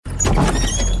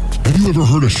you ever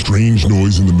heard a strange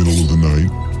noise in the middle of the night?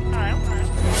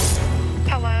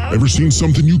 Hello? Ever seen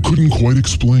something you couldn't quite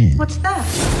explain? What's that?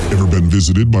 Ever been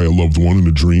visited by a loved one in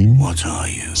a dream? What are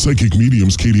you? Psychic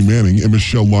mediums Katie Manning and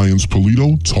Michele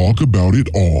Lyons-Polito talk about it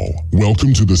all.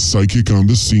 Welcome to the Psychic on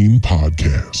the Scene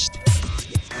podcast.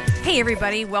 Hey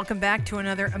everybody, welcome back to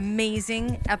another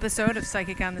amazing episode of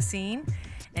Psychic on the Scene.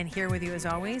 And here with you as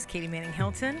always, Katie Manning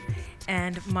Hilton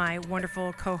and my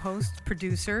wonderful co-host,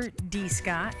 producer, D.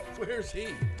 Scott. Where's he?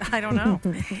 I don't know.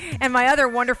 And my other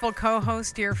wonderful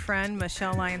co-host, dear friend,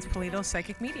 Michele Lyons-Polito,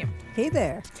 psychic medium. Hey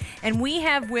there. And we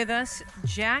have with us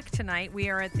Jack tonight. We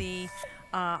are at the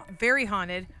very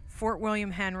haunted Fort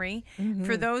William Henry. Mm-hmm.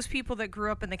 For those people that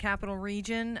grew up in the capital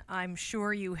region, I'm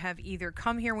sure you have either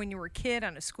come here when you were a kid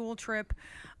on a school trip,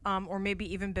 or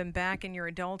maybe even been back in your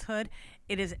adulthood.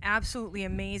 It is absolutely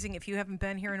amazing. If you haven't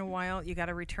been here in a while, you got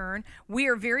to return. We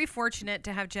are very fortunate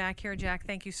to have Jack here. Jack,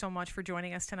 thank you so much for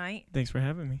joining us tonight. Thanks for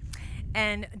having me.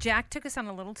 And Jack took us on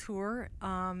a little tour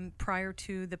prior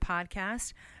to the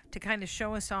podcast to kind of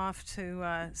show us off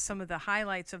to some of the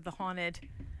highlights of the haunted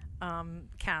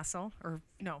castle, or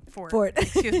no, fort.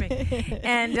 Excuse me.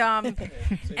 And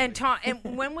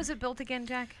when was it built again,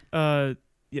 Jack?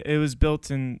 Yeah, it was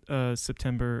built in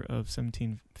September of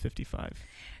 1755.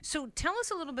 So tell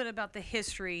us a little bit about the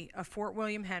history of Fort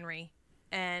William Henry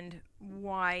and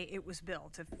why it was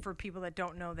built, for people that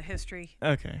don't know the history.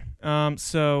 Okay.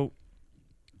 So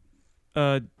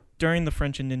during the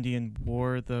French and Indian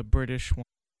War, the British wanted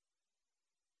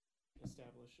to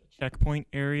establish a checkpoint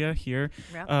area here.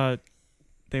 Yep.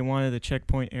 They wanted a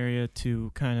checkpoint area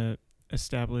to kind of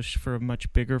establish for a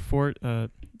much bigger fort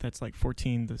that's like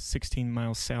 14 to 16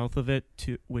 miles south of it,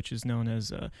 which is known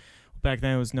as back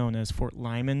then it was known as Fort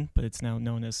Lyman, but it's now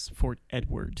known as Fort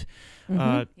Edward.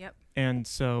 Mm-hmm. Yep. And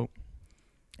so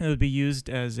it would be used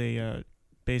as a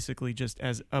basically just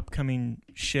as upcoming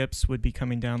ships would be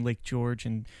coming down Lake George,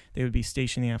 and they would be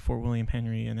stationing at Fort William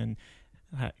Henry, and then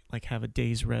have a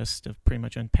day's rest of pretty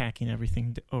much unpacking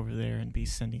everything over there and be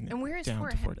sending and where is down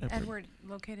Fort to Fort Edward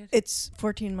located? It's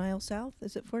 14 miles south.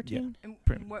 Is it 14? Yeah.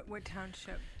 And what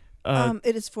township?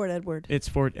 It is Fort Edward. It's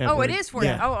Fort Edward. Oh, it is Fort.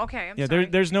 Yeah. Oh, okay. I'm sorry.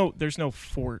 There's no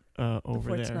fort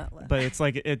over the there, not left. but it's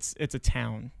like it's a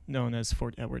town known as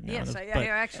Fort Edward now. Yes, I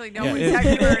actually know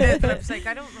exactly where it is, but I'm like,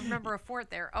 I don't remember a fort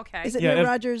there. Okay. Is it near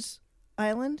Rogers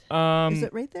Island? Is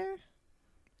it right there?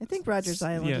 I think Rogers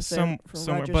Island is there.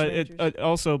 Somewhere, Rogers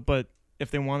but if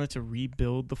they wanted to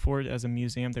rebuild the fort as a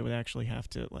museum, they would actually have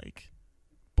to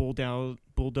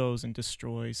bulldoze and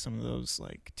destroy some of those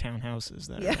townhouses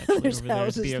that are actually over there.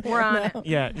 Houses We're on it.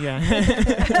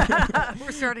 Yeah.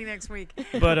 We're starting next week.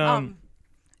 But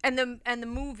and the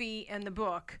movie and the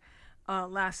book,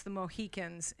 Last the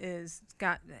Mohicans,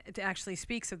 it actually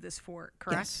speaks of this fort,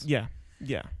 correct? Yes.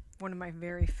 Yeah. One of my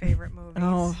very favorite movies.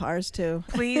 Oh, ours too.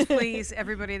 Please,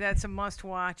 everybody, that's a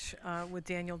must-watch with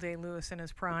Daniel Day-Lewis in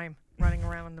his prime, running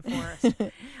around in the forest.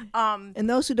 And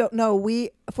those who don't know,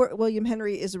 Fort William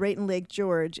Henry is right in Lake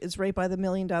George. It's right by the $1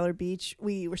 Million Beach.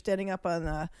 We were standing up on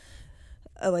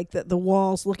the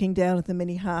walls, looking down at the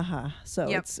Minnehaha.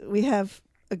 So we have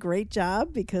a great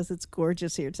job because it's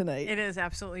gorgeous here tonight. It is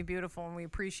absolutely beautiful, and we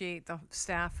appreciate the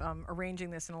staff arranging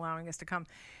this and allowing us to come.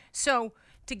 So,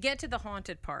 to get to the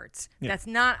haunted parts, that's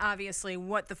not obviously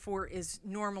what the fort is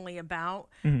normally about,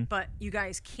 but you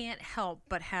guys can't help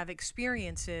but have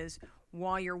experiences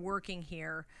while you're working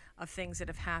here of things that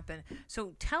have happened.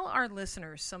 So tell our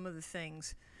listeners some of the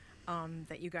things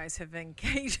that you guys have been.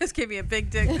 You just gave me a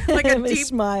big like a deep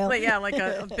smile. like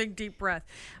a big deep breath.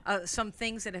 Some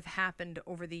things that have happened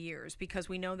over the years, because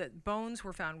we know that bones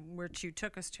were found, which you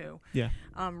took us to. Yeah.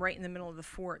 Right in the middle of the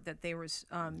fort. That there was.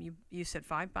 You said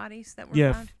 5 bodies that were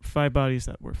found. Yeah, 5 bodies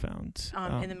that were found.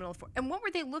 In the middle of the fort. And what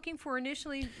were they looking for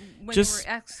initially when they were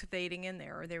excavating in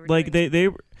there, or they were they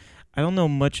were. I don't know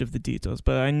much of the details,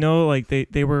 but I know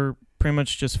they were pretty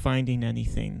much just finding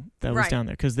anything that was down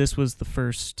there, because this was the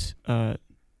first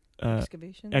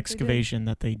excavation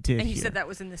that they did. And you here. said that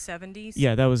was in the 70s?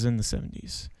 Yeah, that was in the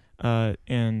 70s.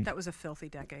 And that was a filthy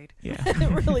decade. Yeah.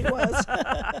 It really was.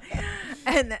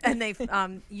 and they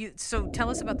so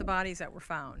tell us about the bodies that were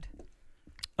found.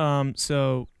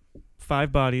 So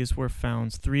 5 bodies were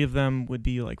found. 3 of them would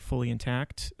be fully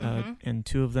intact, and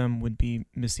 2 of them would be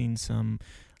missing some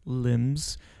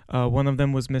limbs. One of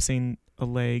them was missing a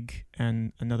leg,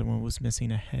 and another one was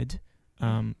missing a head,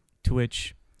 to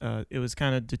which it was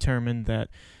kind of determined that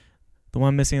the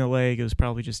one missing a leg, it was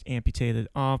probably just amputated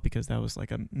off, because that was a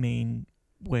main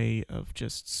way of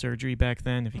just surgery back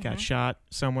then. If you got shot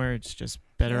somewhere, it's just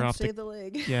better off to save the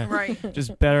leg. Yeah, right.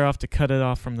 Just better off to cut it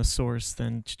off from the source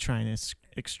than to try and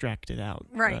extract it out.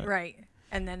 Right, right.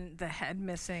 And then the head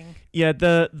missing. Yeah,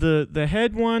 the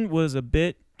head one was a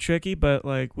bit tricky, but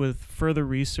like with further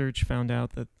research, found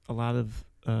out that a lot of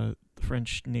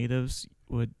French natives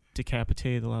would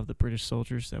decapitate a lot of the British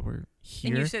soldiers that were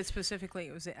here. And you said specifically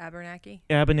it was the Abenaki?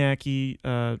 Abenaki,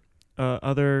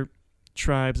 other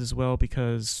tribes as well,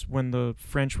 because when the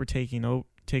French were taking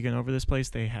over this place,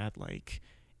 they had like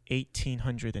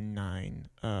 1,809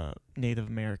 Native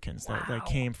Americans that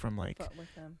came from like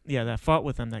that fought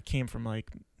with them, that came from like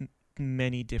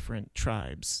many different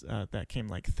tribes that came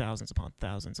like thousands upon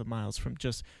thousands of miles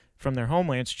from their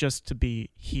homelands just to be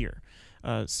here.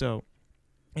 So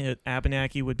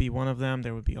Abenaki would be one of them.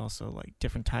 There would be also like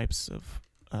different types of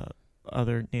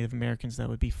other Native Americans that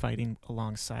would be fighting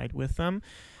alongside with them.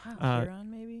 Wow,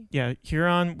 Huron maybe? Yeah,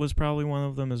 Huron was probably one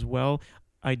of them as well.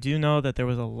 I do know that there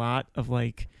was a lot of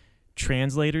like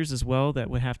translators as well that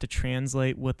would have to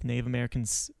translate what the Native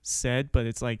Americans said, but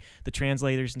it's like the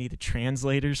translators needed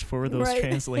translators for those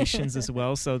translations as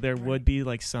well, so there would be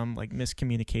like some like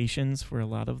miscommunications for a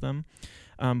lot of them.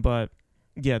 But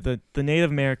yeah, the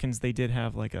Native Americans, they did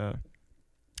have like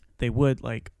they would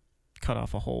like cut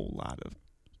off a whole lot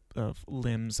of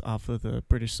limbs off of the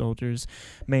British soldiers,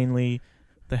 mainly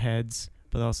the heads,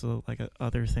 but also like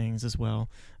other things as well.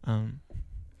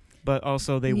 But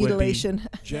also they mutilation.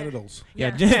 Would be genitals. Yeah.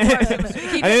 I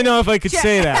didn't know if I could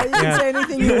say that. You can say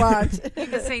anything you want. You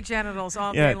can say genitals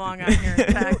all day long on here.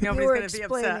 In fact, nobody's going to be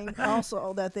upset.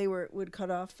 Also that they would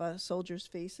cut off soldiers'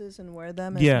 faces and wear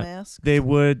them as Yeah, masks. they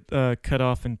would cut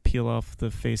off and peel off the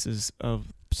faces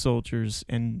of soldiers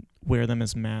and wear them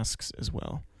as masks as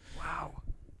well. Wow.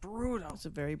 Brutal. It's a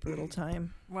very brutal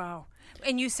time. Wow.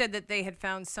 And you said that they had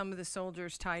found some of the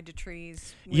soldiers tied to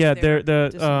trees. Yeah,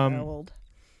 disemboweled.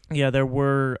 Yeah, there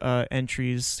were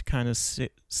entries kind of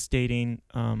stating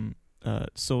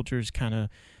soldiers kind of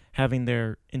having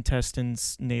their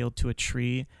intestines nailed to a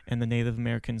tree, and the Native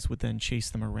Americans would then chase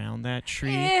them around that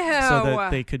tree so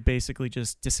that they could basically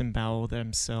just disembowel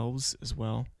themselves as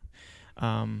well.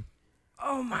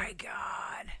 Oh my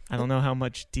God. I don't know how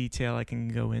much detail I can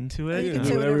go into it. You can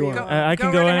say whatever you want. I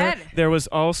can go ahead. There was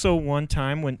also one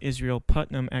time when Israel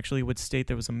Putnam actually would state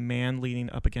there was a man leaning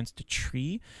up against a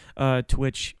tree, to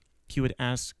which he would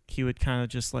kind of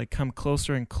just like come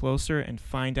closer and closer and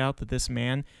find out that this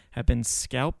man had been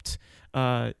scalped,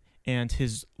 and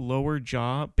his lower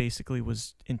jaw basically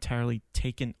was entirely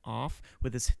taken off,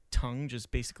 with his tongue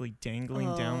just basically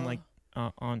dangling down like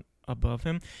on above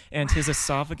him, and his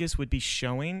esophagus would be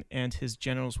showing, and his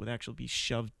genitals would actually be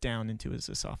shoved down into his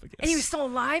esophagus. And he was still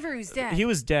alive, or he was dead? He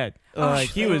was dead.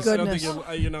 He was. I don't think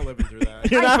you're not living through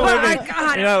that. You're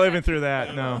not living through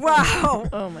that. No. Wow.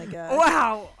 Oh my God.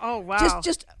 Wow. Oh wow.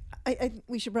 Just.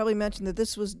 We should probably mention that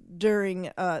this was during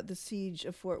the siege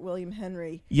of Fort William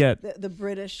Henry. Yeah. The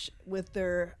British, with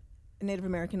their Native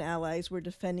American allies, were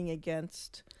defending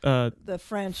against the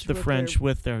French.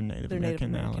 With their Native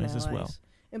American allies as well.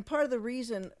 And part of the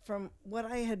reason, from what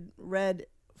I had read,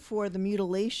 for the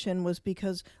mutilation was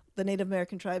because the Native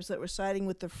American tribes that were siding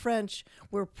with the French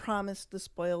were promised the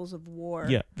spoils of war.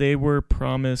 Yeah, they were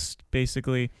promised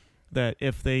basically that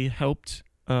if they helped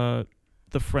the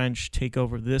French take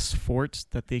over this fort,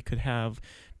 that they could have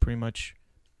pretty much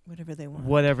whatever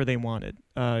they wanted.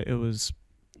 It was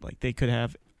like they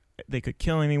could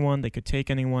kill anyone, they could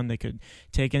take anyone, they could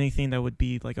take anything that would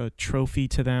be like a trophy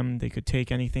to them, they could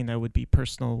take anything that would be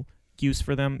personal use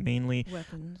for them, mainly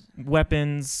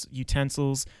weapons,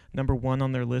 utensils. Number one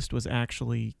on their list was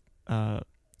actually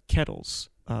kettles,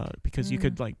 because you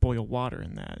could like boil water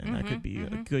in that, and that could be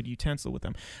a good utensil with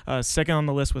them. Second on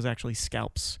the list was actually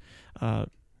scalps,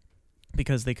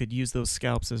 because they could use those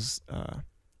scalps as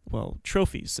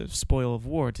trophies of spoil of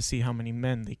war, to see how many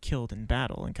men they killed in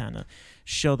battle and kind of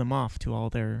show them off to all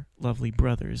their lovely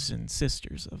brothers and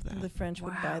sisters of that. And the French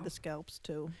would buy the scalps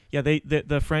too. Yeah,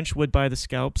 the French would buy the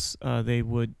scalps. They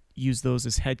would use those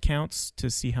as head counts to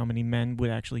see how many men would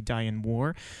actually die in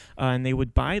war, and they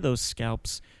would buy those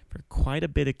scalps for quite a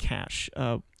bit of cash.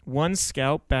 One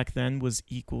scalp back then was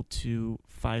equal to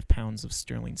 5 pounds of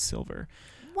sterling silver.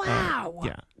 Wow.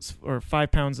 Or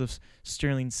 5 pounds of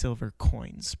sterling silver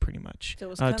coins, pretty much. So it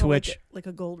was kind of like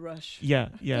a gold rush. Yeah,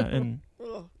 and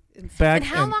and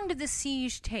how long did the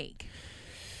siege take?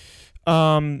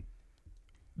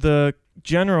 The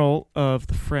general of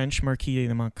the French, Marquis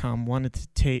de Montcalm, wanted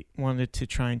to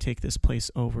try and take this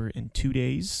place over in 2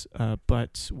 days,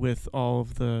 but with all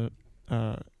of the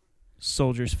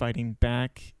soldiers fighting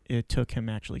back, it took him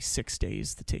actually 6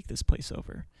 days to take this place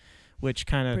over, which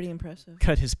kind of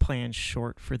cut his plans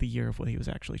short for the year of what he was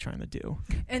actually trying to do.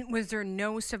 And was there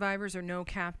no survivors or no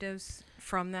captives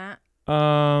from that?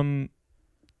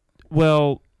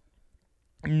 Well,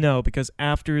 No, because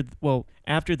after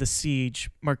the siege,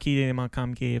 Marquis de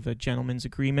Montcalm gave a gentleman's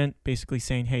agreement, basically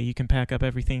saying, "Hey, you can pack up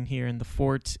everything here in the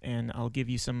fort, and I'll give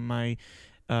you some of my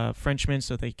Frenchmen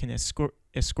so they can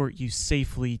escort you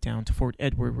safely down to Fort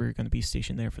Edward. We're going to be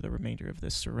stationed there for the remainder of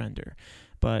this surrender."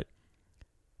 But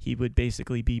he would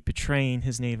basically be betraying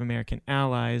his Native American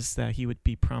allies, that he would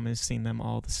be promising them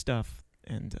all the stuff,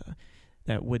 and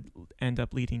that would end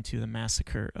up leading to the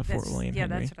massacre of Fort William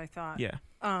Henry. Yeah, that's what I thought. Yeah.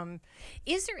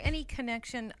 Is there any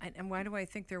connection, and why do I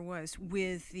think there was,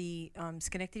 with the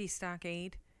Schenectady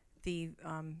Stockade, the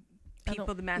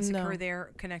people, the massacre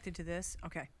there connected to this?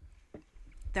 Okay.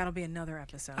 That'll be another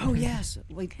episode. Oh, yes.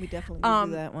 We definitely need to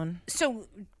do that one. So,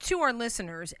 to our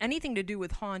listeners, anything to do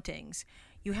with hauntings,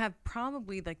 you have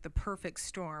probably like the perfect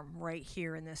storm right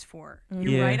here in this fort.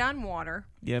 You're right on water.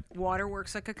 Yep. Water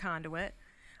works like a conduit.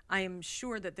 I am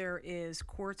sure that there is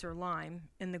quartz or lime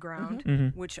in the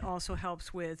ground, which also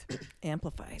helps with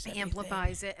amplifies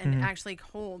it and actually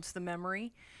holds the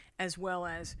memory as well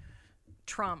as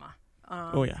trauma.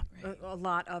 A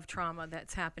lot of trauma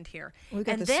that's happened here. We've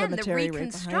got and the then cemetery the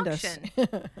reconstruction,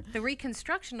 right behind us. the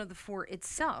reconstruction of the fort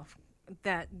itself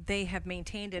that they have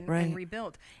maintained and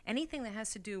rebuilt. Anything that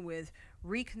has to do with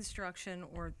reconstruction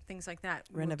or things like that,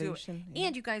 renovation, we'll do it.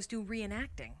 And you guys do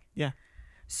reenacting. Yeah.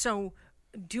 So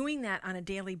doing that on a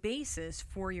daily basis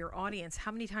for your audience,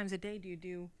 how many times a day do you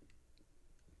do?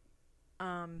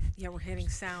 We're hitting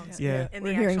sounds. Yeah. In We're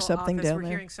the hearing actual something office, down we're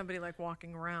there. hearing somebody like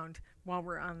walking around while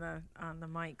we're on the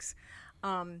mics.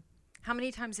 How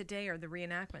many times a day are the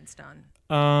reenactments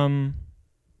done?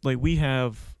 Like we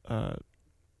have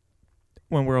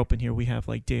when we're open here, we have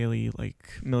like daily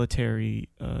like military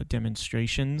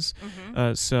demonstrations.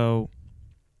 So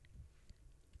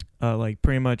like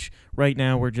pretty much right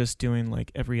now we're just doing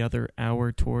like every other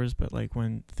hour tours, but like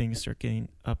when things start kicking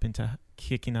up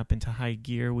into high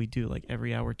gear, we do like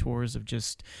every hour tours of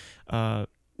just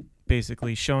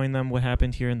basically showing them what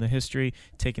happened here in the history,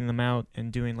 taking them out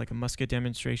and doing like a musket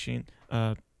demonstration,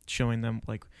 showing them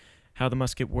like how the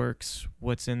musket works,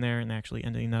 what's in there, and actually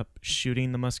ending up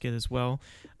shooting the musket as well.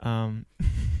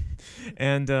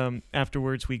 And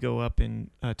afterwards we go up and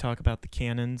talk about the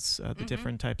cannons, the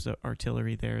different types of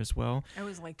artillery there as well. I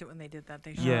always liked it when they did that.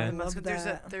 They Yeah. the musket. Love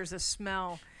that. There's a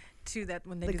smell to that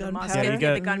when they The do the gunpowder. musket.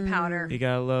 Yeah, The gunpowder. You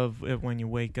gotta love it when you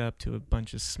wake up to a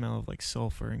bunch of smell of like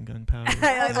sulfur and gunpowder.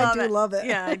 I do love it.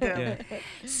 Yeah, I do. Yeah.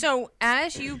 So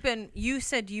as you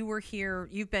said you've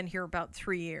been here about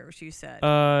 3 years, you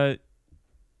said.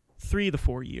 3 to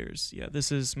 4 years. Yeah,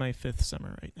 this is my 5th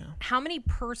summer right now. How many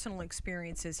personal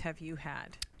experiences have you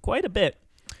had? Quite a bit.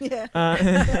 Yeah.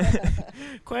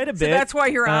 Quite a bit. So that's why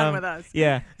you're on with us.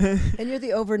 Yeah. And you're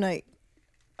the overnight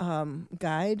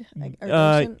guide, or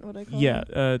docent, what I call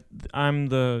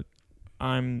it?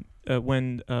 I'm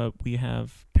when we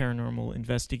have paranormal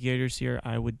investigators here,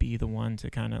 I would be the one to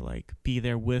kind of like be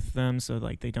there with them, so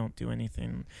like they don't do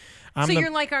anything. So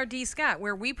you're like our D. Scott,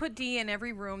 where we put D in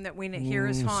every room that we hear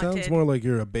is haunted. Sounds more like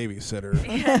you're a babysitter.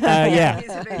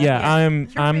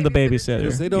 I'm the babysitter.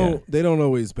 Because they don't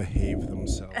always behave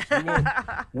themselves.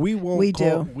 We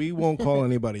won't call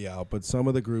anybody out, but some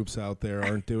of the groups out there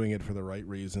aren't doing it for the right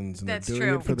reasons, and That's they're doing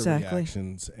true. it for Exactly. the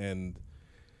reactions, and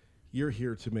you're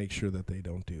here to make sure that they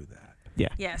don't do that. Yeah.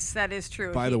 Yes, that is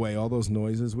true. By the way, all those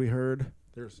noises we heard,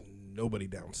 there's nobody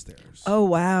downstairs. Oh,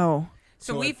 wow.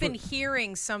 So we've been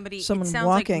hearing someone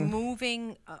walking. like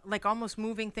moving, like almost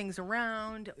moving things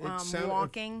around,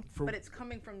 walking, but it's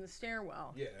coming from the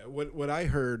stairwell. Yeah, what I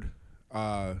heard,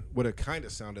 what it kind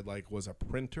of sounded like was a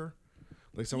printer,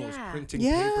 like someone was printing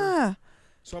paper. Yeah.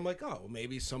 So I'm like, oh,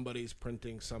 maybe somebody's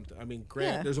printing something. I mean,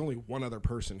 granted, there's only one other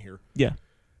person here. Yeah.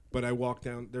 But I walk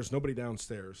down. There's nobody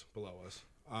downstairs below us.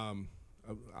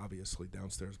 Obviously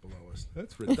downstairs below us.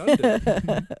 That's redundant.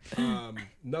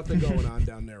 Nothing going on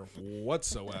down there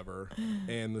whatsoever.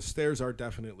 And the stairs are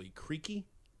definitely creaky,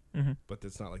 but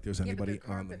it's not like there's anybody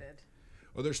on them.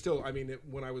 Oh, there's still. I mean,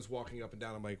 when I was walking up and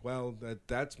down, I'm like, well,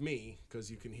 that's me,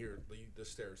 because you can hear the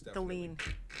stairs definitely. The lean.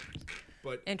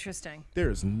 But interesting.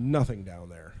 There's nothing down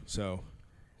there. So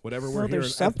whatever we're hearing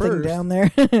There's at something first, down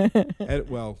there.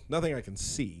 well, nothing I can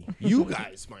see. You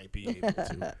guys might be able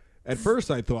to. At first,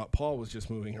 I thought Paul was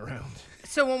just moving around.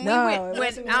 So when we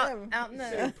went out in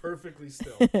the perfectly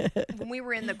still. when we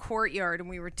were in the courtyard and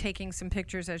we were taking some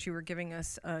pictures as you were giving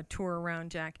us a tour around,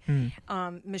 Jack,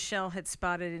 Michele had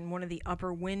spotted in one of the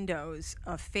upper windows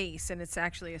a face, and it's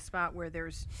actually a spot where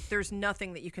there's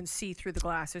nothing that you can see through the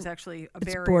glass. There's actually a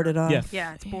barrier. It's boarded off. Yeah.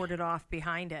 Yeah, it's boarded off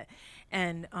behind it.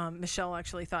 And Michele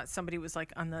actually thought somebody was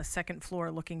like on the second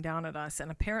floor looking down at us, and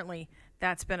apparently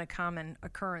that's been a common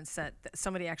occurrence that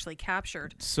somebody actually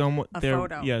captured a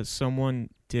photo. Yeah, someone one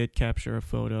did capture a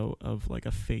photo of like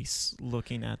a face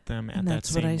looking at them at that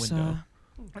same window. Saw.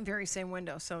 The very same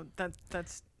window. So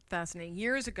that's fascinating.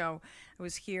 Years ago, I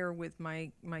was here with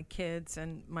my kids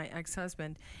and my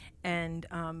ex-husband, and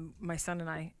my son and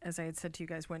I, as I had said to you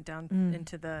guys, went down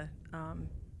into the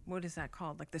what is that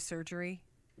called? Like the surgery?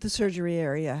 The surgery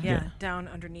area. Yeah, down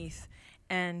underneath.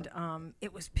 And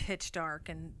it was pitch dark,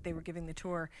 and they were giving the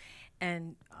tour,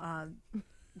 and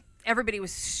everybody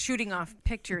was shooting off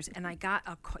pictures, and I got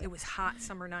it was hot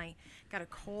summer night, got a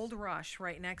cold rush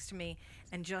right next to me,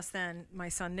 and just then my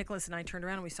son Nicholas and I turned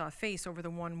around and we saw a face over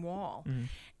the one wall.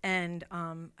 And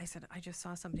I said, I just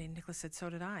saw somebody, and Nicholas said, so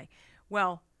did I.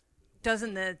 Well,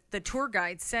 doesn't the tour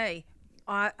guide say,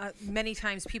 many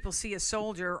times people see a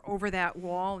soldier over that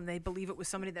wall and they believe it was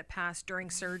somebody that passed during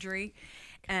surgery?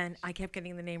 And I kept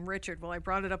getting the name Richard. Well, I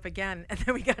brought it up again, and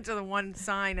then we got to the one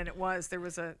sign, and there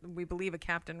was we believe a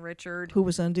Captain Richard Who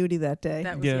was on duty that day.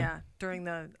 that was during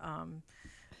the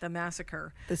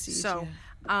massacre. The siege, So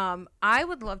I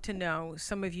would love to know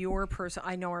some of your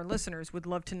I know our listeners would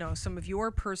love to know some of your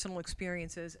personal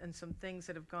experiences and some things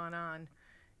that have gone on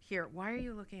here. Why are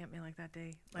you looking at me like that,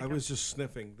 Dave? Like I was just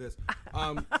sniffing this.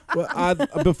 Well,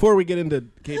 before we get into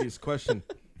Katie's question,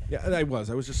 yeah, I was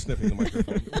just sniffing the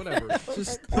microphone. Whatever.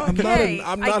 Just, okay.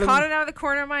 I caught it out of the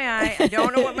corner of my eye. I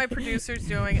don't know what my producer's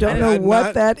doing. Don't know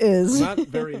what that is. Not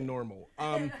very normal.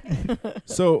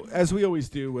 So as we always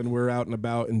do when we're out and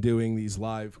about and doing these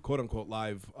live, quote unquote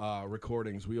live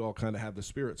recordings, we all kind of have the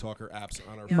Spirit Talker apps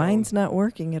on our phone. Mine's not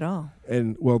working at all.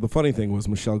 And well, the funny thing was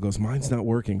Michelle goes, mine's not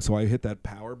working. So I hit that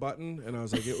power button and I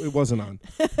was like, it wasn't on.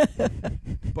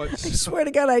 But I swear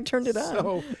to God, I turned it on.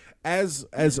 So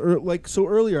so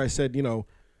earlier I said,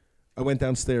 I went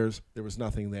downstairs. There was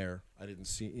nothing there. I didn't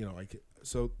see,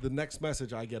 so the next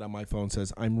message I get on my phone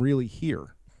says, I'm really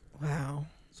here. Wow.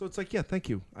 So it's like, yeah, thank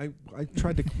you. I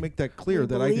tried to make that clear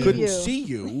that I believe couldn't you. see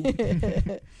you.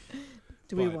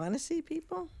 Do we want to see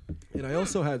people? And I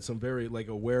also had some very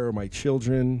where are my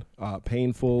children?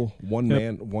 Painful. One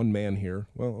man here.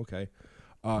 Well, okay.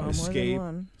 Escape.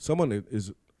 Someone had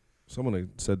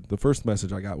said the first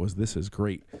message I got was, "This is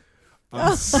great."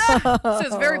 So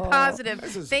it's very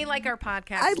positive. They like our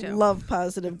podcast too. I love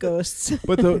positive ghosts.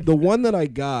 But the one that I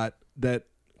got that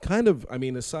kind of,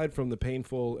 aside from the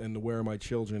painful and the where are my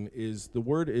children, is the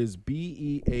word is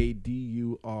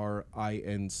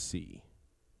BEADURINC.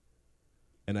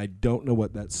 And I don't know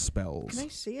what that spells. Can I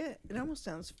see it? It almost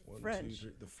sounds French. 1, 2,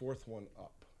 3, the fourth one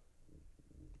up.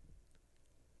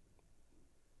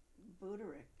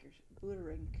 Buderink.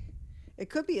 It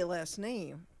could be a last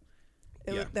name.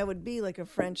 That would be like a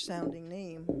French sounding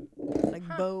name. Like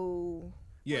Beau.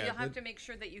 Yeah. Well, you'll have to make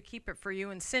sure that you keep it for you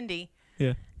and Cindy.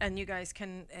 Yeah. And you guys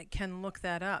can look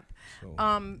that up.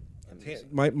 So,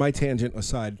 my tangent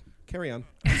aside, carry on.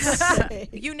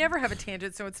 You never have a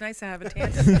tangent, so it's nice to have a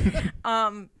tangent.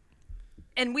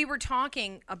 And we were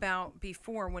talking about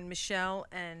before when Michele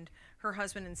and her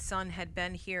husband and son had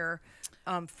been here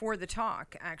for the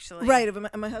talk, actually. Right.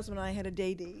 My husband and I had a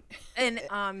day date.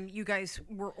 And you guys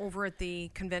were over at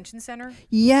the convention center?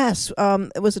 Yes.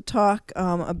 It was a talk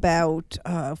about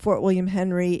Fort William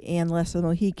Henry and Last of the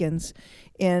Mohicans.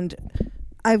 And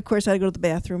I, of course, had to go to the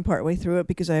bathroom partway through it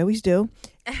because I always do.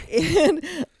 And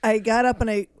I got up and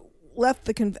I left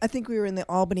I think we were in the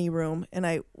Albany room, and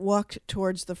I walked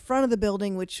towards the front of the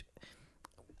building, which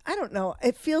I don't know.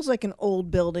 It feels like an old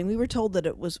building. We were told that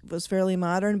it was fairly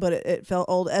modern, but it felt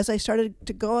old. As I started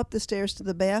to go up the stairs to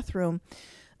the bathroom,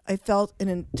 I felt an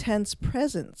intense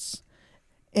presence.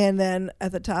 And then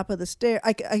at the top of the stair,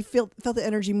 I felt the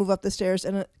energy move up the stairs,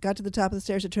 and it got to the top of the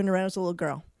stairs. I turned around as a little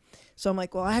girl. So I'm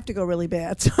like, well, I have to go really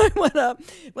bad. So I went up,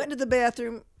 went to the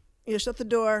bathroom, shut the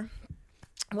door,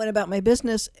 went about my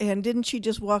business, and didn't she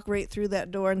just walk right through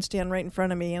that door and stand right in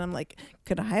front of me? And I'm like,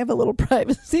 could I have a little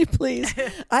privacy, please?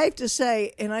 I have to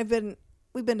say, and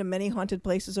we've been to many haunted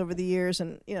places over the years,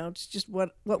 and it's just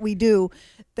what we do.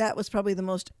 That was probably the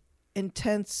most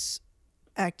intense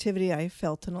activity I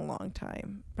felt in a long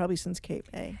time, probably since Cape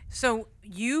A. So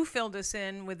you filled us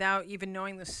in without even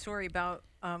knowing the story about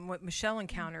what Michele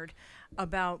encountered,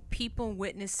 about people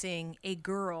witnessing a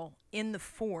girl in the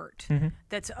fort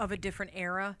that's of a different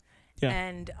era. Yeah.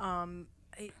 And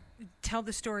tell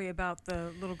the story about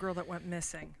the little girl that went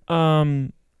missing.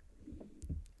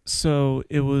 So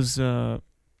it was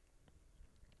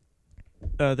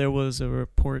there was a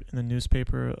report in the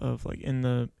newspaper of in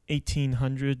the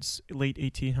 1800s, late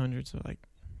 1800s, or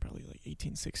probably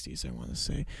 1860s, I want to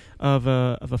say, of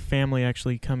a family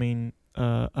actually coming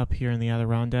up here in the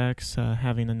Adirondacks,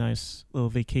 having a nice little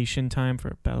vacation time for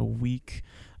about a week,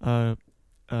 kind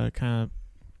of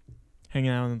hanging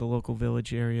out in the local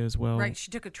village area as well. Right. She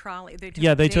took a trolley. They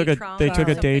took They took a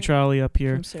trolley day trolley up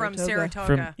here from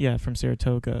Saratoga. From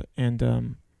Saratoga,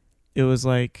 and it was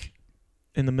like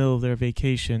in the middle of their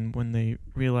vacation when they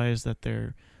realized that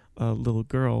their little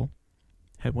girl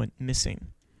had went missing.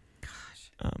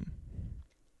 Gosh.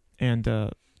 And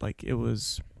like it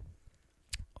was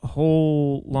a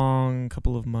whole long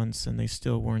couple of months, and they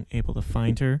still weren't able to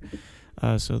find her.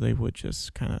 So they would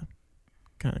just kind of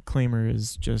claim her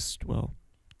as just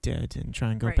dead and try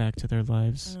and go back to their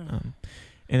lives.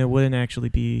 And it wouldn't actually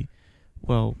be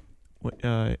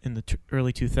in the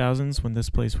early 2000s when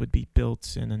this place would be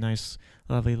built in a nice,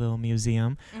 lovely little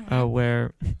museum,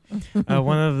 where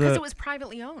one of the... Because it was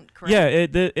privately owned, correct? Yeah,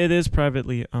 it is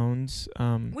privately owned.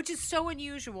 Which is so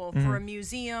unusual for a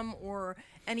museum or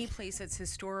any place that's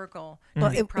historical to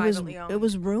Well, be privately owned. It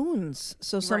was ruins,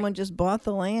 so someone just bought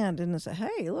the land and said,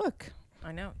 "Hey, look."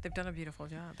 I know. They've done a beautiful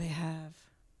job. They have.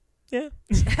 Yeah.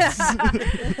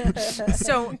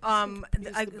 So,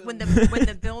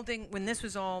 when this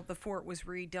was all, the fort was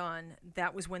redone,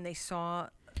 that was when they saw.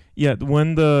 Yeah,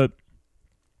 when the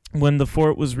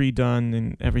fort was redone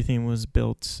and everything was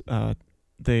built,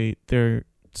 they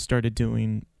started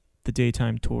doing the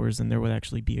daytime tours, and there would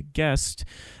actually be a guest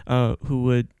who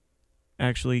would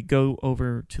actually go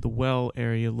over to the well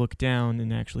area, look down,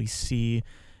 and actually see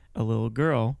a little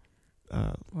girl,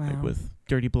 like with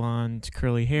dirty blonde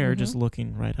curly hair, just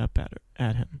looking right up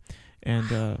at him,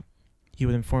 and he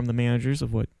would inform the managers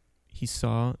of what he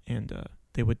saw, and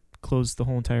they would close the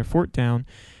whole entire fort down,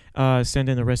 send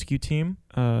in a rescue team.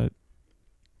 To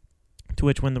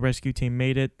which, when the rescue team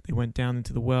made it, they went down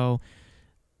into the well,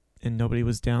 and nobody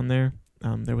was down there.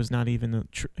 There was not even a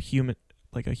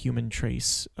human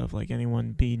trace of like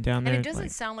anyone being down there. And it doesn't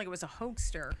sound like it was a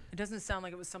hoaxer. It doesn't sound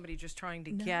like it was somebody just trying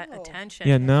to get attention.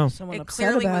 Yeah, no. Someone It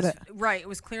upset clearly about was it. right. It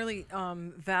was clearly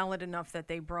valid enough that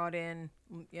they brought in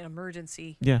an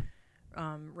emergency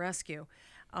rescue.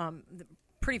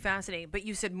 Pretty fascinating. But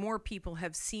you said more people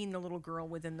have seen the little girl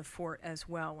within the fort as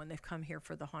well when they've come here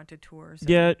for the haunted tours.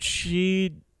 Yeah,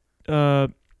 she.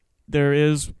 There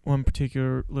is one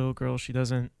particular little girl. She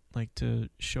doesn't like to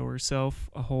show herself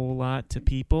a whole lot to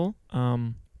people.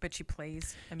 But she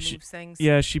plays and moves things.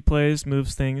 Yeah, she plays,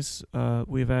 moves things.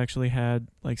 We've actually had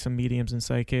like some mediums and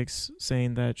psychics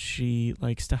saying that she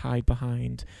likes to hide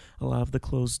behind a lot of the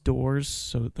closed doors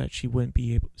so that she wouldn't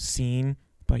be seen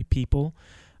by people.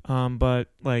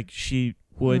 But like she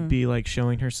would be like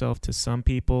showing herself to some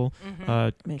people,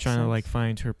 trying to like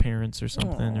find her parents or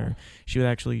something, or she would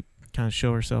actually kind of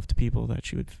show herself to people that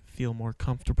she would feel more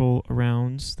comfortable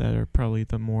around, that are probably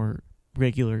the more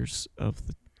regulars of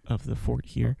the fort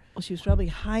here. Well, she was probably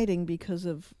hiding because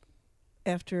of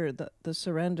after the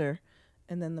surrender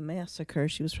and then the massacre.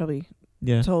 She was probably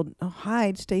told, "Oh,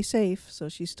 hide, stay safe." So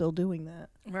she's still doing that.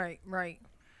 Right.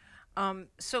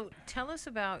 So tell us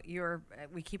about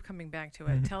we keep coming back to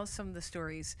it. Tell us some of the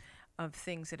stories of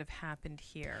things that have happened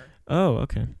here. Oh,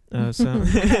 okay. So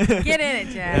get in it,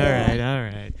 Jack.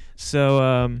 All right.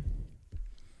 So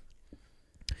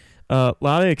a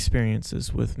lot of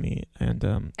experiences with me, and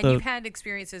you've had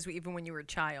experiences even when you were a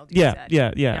child. Yeah.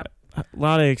 Yep. A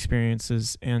lot of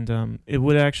experiences, and it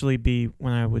would actually be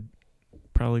when I would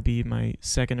probably be my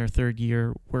second or third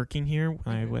year working here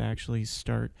when I would actually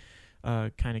start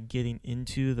kind of getting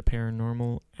into the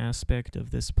paranormal aspect of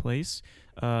this place.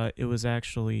 It was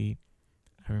actually,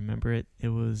 I remember it. It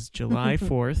was July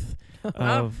 4th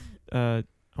of I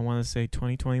want to say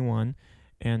 2021,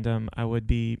 and I would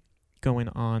be going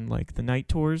on like the night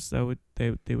tours that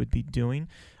they would be doing,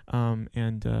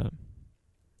 and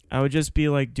I would just be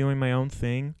like doing my own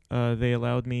thing. They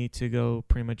allowed me to go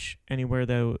pretty much anywhere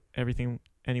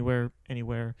anywhere,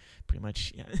 pretty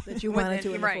much. Yeah. That you wanted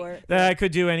to in the fort. That I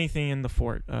could do anything in the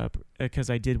fort because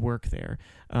I did work there,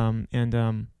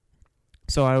 and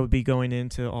so I would be going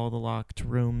into all the locked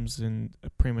rooms and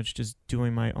pretty much just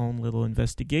doing my own little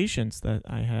investigations. That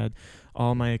I had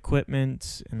all my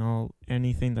equipment and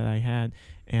anything that I had,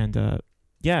 and I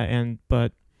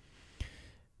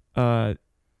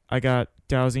got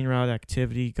dowsing rod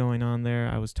activity going on there.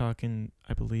 I was talking,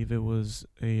 I believe it was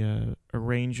a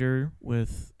ranger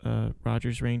with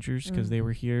Rogers Rangers, because they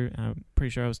were here. I'm pretty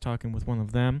sure I was talking with one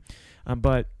of them,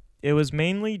 but it was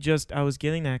mainly just I was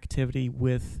getting activity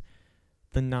with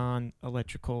the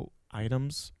non-electrical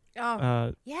items.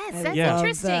 Yes, that's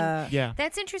interesting.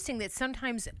 That's interesting that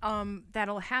sometimes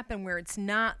that'll happen where it's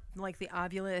not like the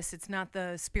Ovilus, it's not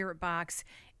the spirit box,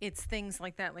 it's things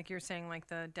like that, like you're saying, like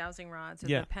the dowsing rods or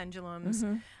the pendulums.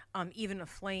 even a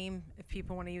flame, if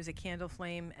people want to use a candle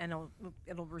flame, and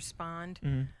it'll respond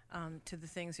to the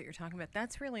things that you're talking about.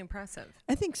 That's really impressive.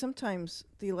 I think sometimes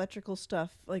the electrical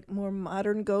stuff, like more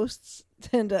modern ghosts,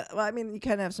 tend to. Well, I mean, you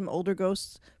kind of have some older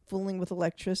ghosts fooling with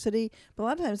electricity, but a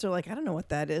lot of times they're like, I don't know what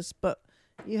that is, but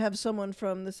you have someone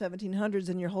from the 1700s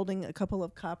and you're holding a couple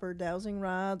of copper dowsing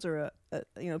rods or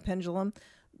a pendulum.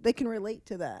 They can relate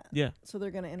to that. Yeah. So they're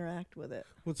going to interact with it.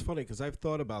 Well, it's funny because I've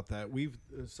thought about that. We've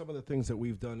some of the things that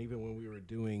we've done, even when we were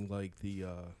doing like the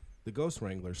Ghost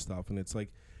Wrangler stuff, and it's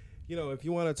like, if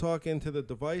you want to talk into the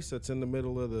device that's in the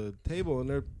middle of the table,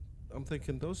 and I'm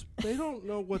thinking they don't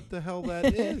know what the hell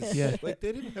that is. Yeah. Like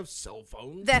they didn't have cell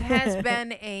phones. That has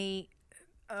been a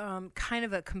kind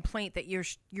of a complaint that you're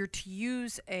to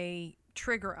use a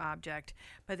trigger object,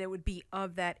 but it would be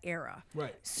of that era.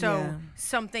 Right. So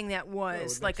something that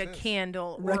was like a sense.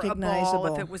 candle or a Recognizable.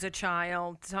 ball if it was a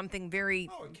child, something very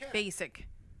a cat. basic.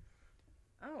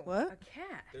 Oh, What? a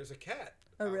cat. There's a cat.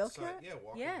 A real outside. cat? Yeah.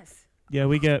 Walking. Yes. Yeah,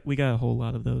 we got a whole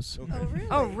lot of those. Okay. Oh, really?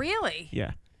 Oh, really?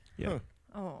 Yeah. Huh.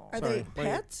 Oh. Are Sorry. they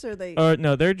pets or they?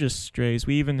 No, they're just strays.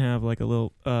 We even have like a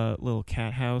little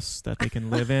cat house that they can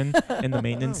live in the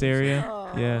maintenance area.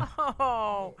 Oh. Yeah.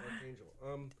 Oh. Archangel.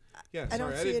 Yeah. I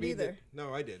don't sorry, see it didn't mean either.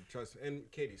 No, I did. Trust me.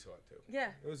 And Katie saw it too.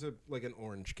 Yeah. It was like an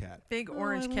orange cat. Big Oh,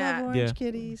 orange I cat. love orange Yeah.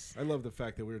 kitties. I love the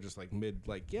fact that we were just like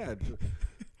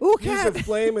Ooh, use cat. a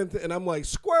flame, and I'm like,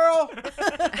 squirrel.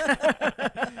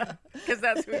 Because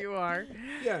that's who you are.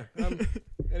 Yeah.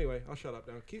 Anyway, I'll shut up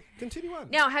now. Continue on.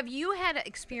 Now, have you had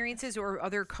experiences, or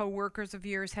other coworkers of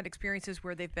yours had experiences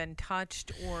where they've been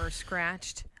touched or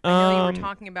scratched? I know you were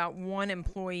talking about one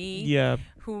employee Yeah.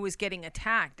 who was getting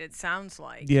attacked. It sounds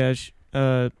like. Yeah.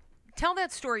 Tell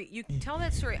that story. You tell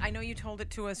that story. I know you told it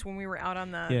to us when we were out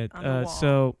on the Yeah. on the wall.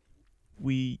 So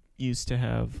we used to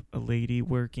have a lady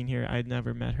working here. I'd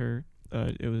never met her.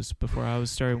 It was before I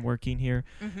was starting working here.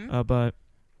 But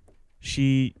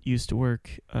she used to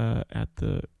work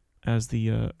as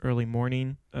the early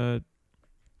morning.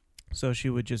 So she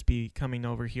would just be coming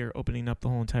over here, opening up the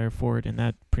whole entire fort, and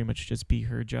that pretty much just be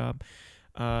her job.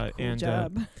 Cool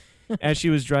job. As she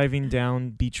was driving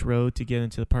down Beach Road to get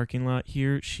into the parking lot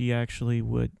here, she actually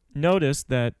would notice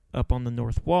that up on the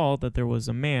north wall that there was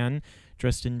a man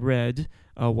dressed in red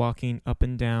walking up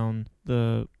and down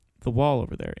the wall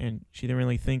over there. And she didn't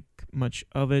really think much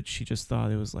of it. She just thought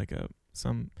it was like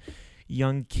some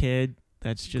young kid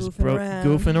that's just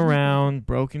goofing around,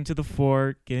 broke into the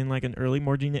fort, getting like an early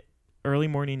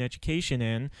morning education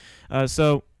in.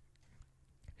 So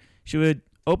she would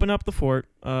open up the fort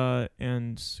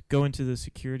and go into the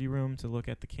security room to look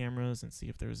at the cameras and see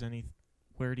if there was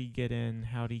where do you get in,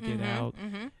 how do you get out,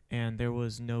 and there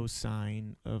was no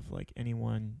sign of like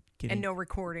anyone getting, and no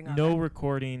recording of no it.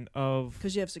 recording of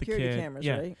Because you have security kid. cameras,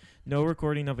 Yeah. right? no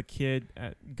recording of a kid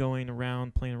going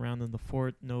around, playing around in the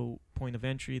fort. No point of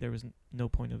entry. There was no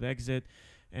point of exit,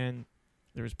 and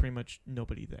there was pretty much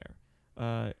nobody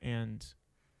there. And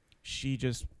she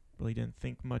just really didn't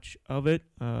think much of it,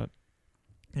 and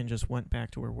just went back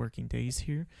to her working days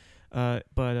here.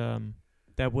 But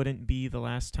that wouldn't be the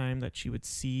last time that she would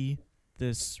see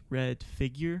this red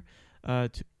figure.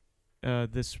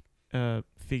 This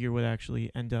figure would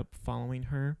actually end up following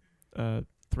her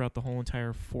throughout the whole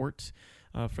entire fort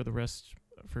for the rest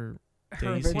for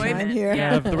Her days employment. here.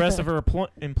 yeah, for the rest of her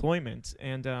employment.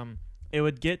 And it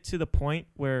would get to the point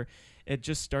where it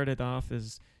just started off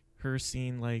as her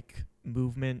seeing like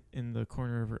movement in the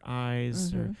corner of her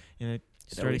eyes, and it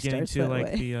started always getting starts to that like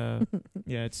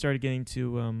way. it started getting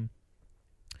to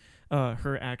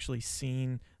her actually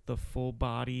seeing the full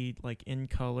body, like in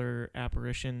color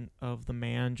apparition of the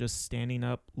man just standing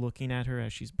up looking at her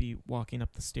as she's walking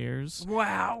up the stairs.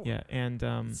 Wow. Yeah,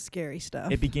 and Scary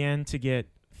stuff. it began to get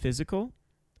physical.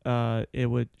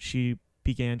 She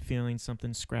began feeling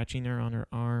something scratching her on her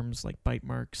arms, like bite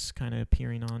marks kind of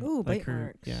appearing on Ooh, like bite her.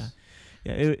 marks. Yeah.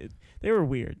 They were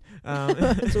weird.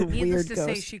 It's a Needless weird to ghost.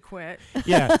 say, she quit.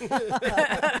 Yeah.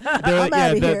 I'm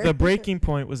outta here. The breaking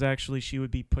point was actually she would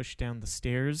be pushed down the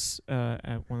stairs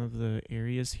at one of the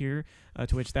areas here,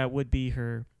 to which that would be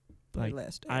her, like,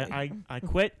 last day. I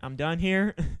quit, I'm done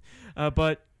here.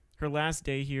 But her last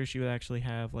day here, she would actually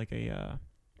have like a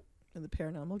In the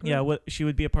paranormal group? yeah, she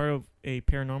would be a part of a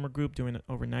paranormal group doing it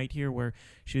overnight here, where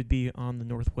she would be on the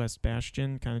Northwest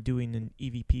Bastion, kind of doing an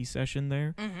EVP session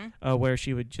there, where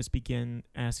she would just begin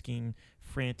asking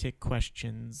frantic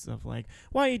questions of like,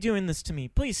 "Why are you doing this to me?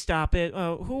 Please stop it.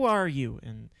 Who are you?"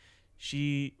 And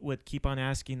she would keep on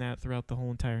asking that throughout the whole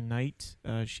entire night.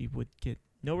 She would get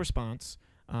no response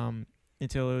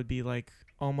until it would be like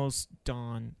almost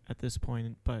dawn at this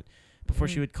point, but before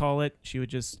she would call it, she would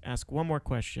just ask one more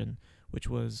question, which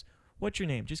was, "What's your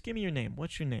name? Just give me your name.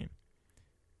 What's your name?"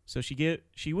 So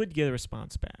she would get a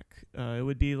response back. It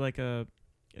would be like a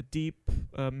deep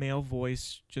male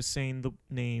voice just saying the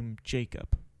name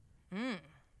Jacob.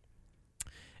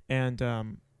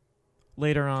 And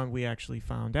later on, we actually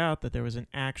found out that there was an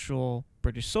actual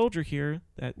British soldier here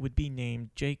that would be named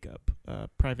Jacob,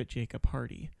 Private Jacob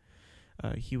Hardy.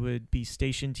 He would be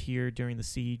stationed here during the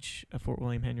siege of Fort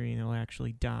William Henry, and he'll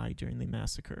actually die during the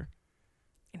massacre.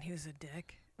 And he was a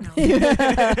dick. No.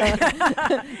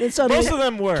 Most of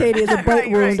them were. Katie has a bite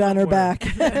wound on her Were. back.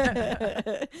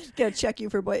 Gotta check you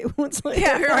for bite wounds later.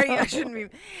 Yeah, right. I shouldn't be.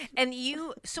 And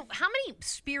you. So, how many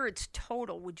spirits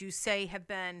total would you say have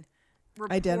been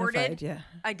reported?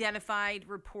 Identified,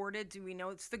 reported. Do we know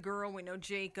it's the girl? We know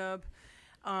Jacob.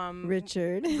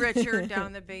 Richard down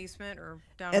in the basement or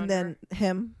down. and under. then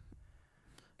him.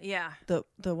 Yeah. The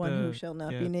one who shall not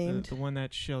be named. The one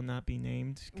that shall not be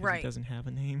named because Right. he doesn't have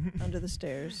a name. Under the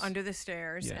stairs. Under the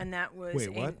stairs, Yeah. and that was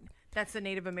Wait, what? that's the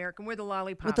Native American where the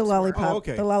lollipops With the were. lollipop. Oh,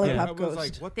 okay. The lollipop I was ghost.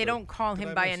 like, what They the- don't call did him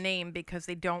I by a miss? name because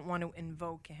they don't want to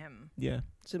invoke him. Yeah.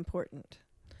 It's important.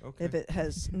 Okay. If it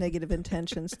has negative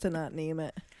intentions to not name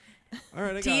it. All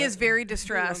right, I got T is it. very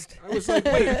distressed. I was like,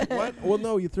 wait, what? Well,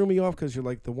 no, you threw me off because you're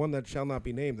like the one that shall not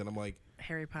be named, and I'm like,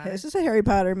 Harry Potter. This is a Harry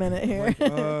Potter minute here.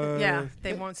 Yeah,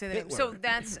 they won't say the name. So Hitler.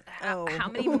 that's Oh. how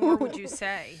many more would you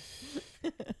say?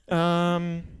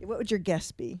 What would your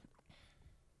guess be?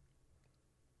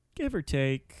 Give or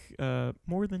take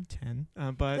more than 10.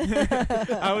 But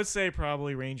I would say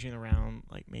probably ranging around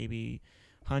like maybe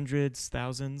hundreds,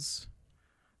 thousands.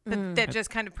 That just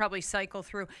kind of probably cycle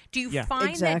through. Do you Yeah. find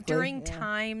that Exactly, during yeah.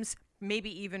 times,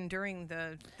 maybe even during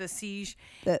the siege,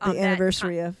 The that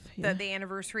anniversary ti- of. Yeah. the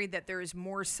anniversary, that there is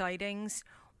more sightings?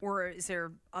 Or is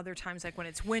there other times like when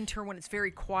it's winter, when it's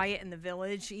very quiet in the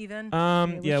village even?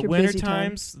 what's Yeah, your winter busy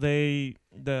time? times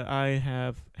I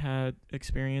have had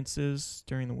experiences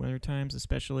during the winter times,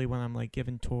 especially when I'm like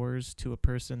giving tours to a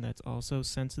person that's also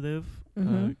sensitive,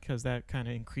 because that kind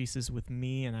of increases with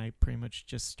me, and I pretty much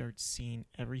just start seeing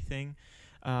everything.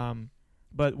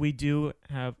 But we do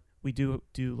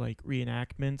like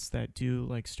reenactments that do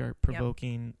like start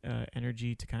provoking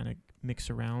energy to kind of mix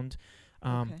around.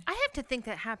 Okay. I have to think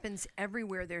that happens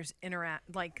everywhere. There's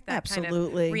like that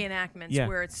Absolutely. kind of reenactments Yeah.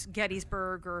 where it's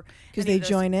Gettysburg or Because any they of those-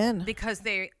 join in. because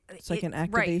they It's like an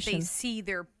right. They activation. see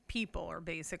their people or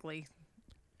basically.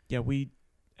 Yeah, we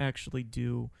actually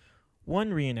do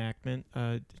one reenactment.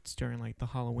 It's during like the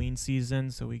Halloween season,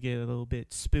 so we get a little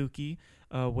bit spooky,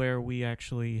 where we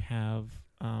actually have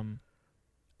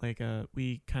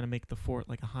we kind of make the fort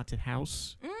like a haunted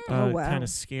house, Oh, wow. kind of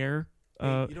scare you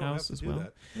don't have house to as do well.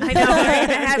 that. I know right? It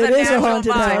has It a is a natural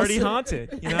haunted vibe. house. It's already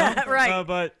haunted, you know. Right.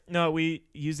 But no, we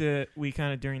use it. We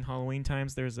kind of during Halloween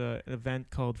times. There's an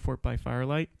event called Fort by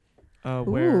Firelight,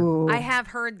 where Ooh. I have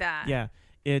heard that. yeah,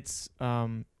 it's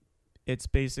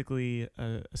basically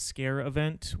a scare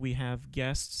event. We have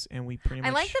guests, and we pretty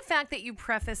much. I like the fact that you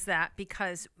preface that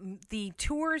because the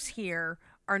tours here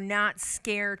are not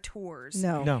scare tours.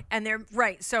 No. And they're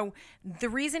right. So the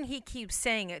reason he keeps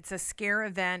saying it's a scare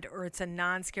event or it's a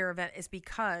non-scare event is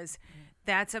because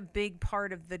that's a big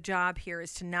part of the job here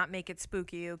is to not make it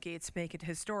spooky ooky. It's make it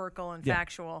historical and Yeah.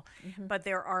 factual. But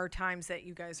there are times that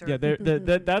you guys are Yeah,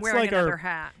 that's wearing like another our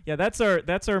hat. yeah, that's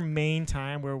our main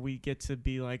time where we get to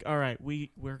be like, all right,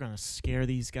 we're gonna scare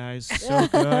these guys so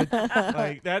good.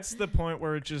 Like that's the point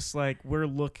where it's just like we're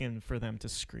looking for them to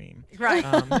scream. Right.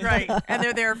 Right. And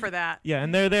they're there for that. Yeah,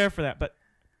 and they're there for that. But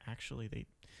actually,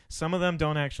 some of them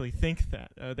don't actually think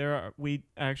that. We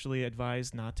actually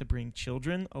advise not to bring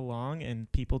children along,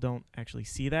 and people don't actually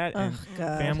see that. And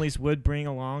God. families would bring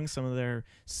along some of their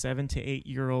 7 to 8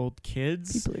 year old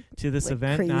kids People are to this like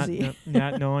event, crazy.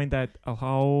 not knowing that a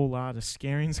whole lot of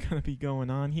scaring's going to be going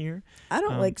on here. I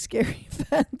don't like scary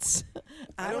events.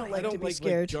 I don't like to be like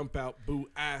scared. jump out, boo,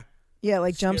 Yeah,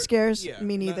 like jump Scare- scares. Yeah,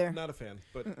 Me neither. Not a fan,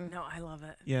 but No, I love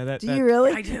it. Yeah, Do you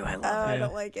really? I do. I Oh, love I Yeah.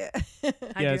 don't like it.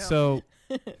 I yeah. do. So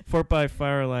Fort by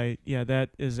Firelight, yeah, that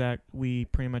is that we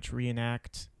pretty much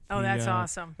reenact. Oh, the, that's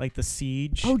awesome. Like the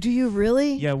siege. Oh, do you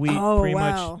really? Yeah, we Oh, pretty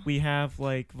wow. much we have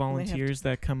like have volunteers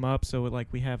that come up. So like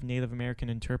we have Native American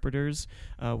interpreters.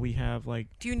 We have like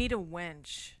Do you need a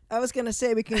winch? I was gonna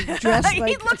say we can dress He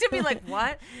like. looked at me like,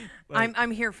 "What?" Like-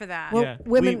 I'm here for that. Well, yeah,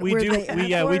 women we were do they we asked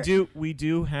yeah for we it? do we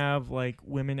do have like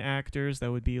women actors that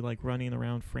would be like running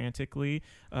around frantically.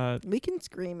 We can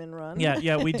scream and run.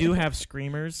 Yeah, we do have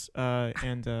screamers.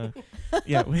 And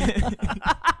yeah, we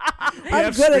I'm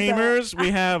have good at that. screamers.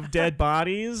 We have dead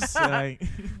bodies. All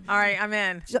right, I'm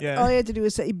in. Yeah. All you have to do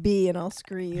is say B and I'll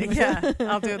scream. Yeah,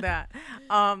 I'll do that.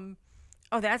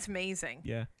 Oh, that's amazing.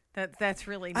 Yeah. That's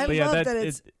really I neat. love that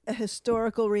it's a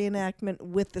historical reenactment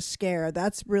with the scare.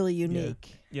 That's really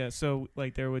unique. Yeah, so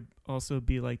like there would also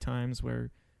be like times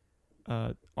where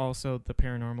also the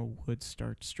paranormal would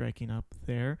start striking up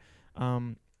there.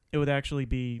 It would actually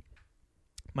be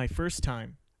my first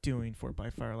time doing Fort by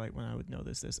Firelight when I would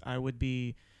notice this.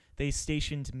 They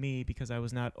stationed me because I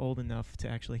was not old enough to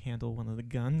actually handle one of the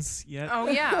guns yet. Oh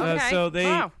yeah, okay. So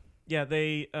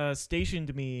they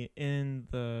stationed me in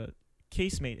the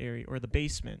casemate area or the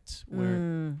basement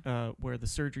where the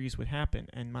surgeries would happen,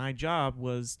 and my job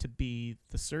was to be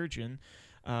the surgeon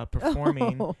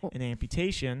performing an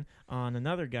amputation on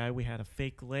another guy. We had a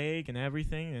fake leg and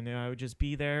everything, and I would just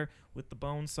be there with the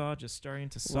bone saw just starting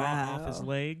to saw off his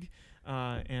leg,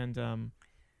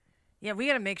 yeah, we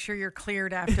got to make sure you're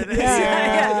cleared after this.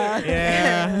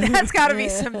 Yeah. That's got to be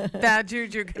some bad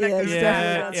juju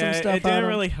connected. Some stuff it didn't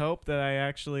really help that I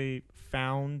actually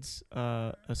found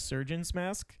a surgeon's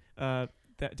mask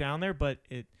down there, but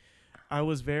I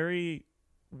was very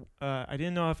I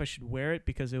didn't know if I should wear it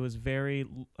because it was very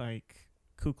like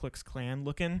Ku Klux Klan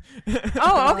looking.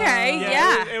 Oh, okay,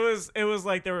 yeah. It was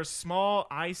like there were small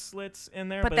eye slits in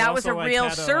there, but that was a real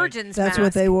surgeon's mask. That's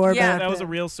what they wore. Yeah, back that was a then.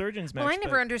 real surgeon's mask. Well, I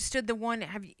never understood the one.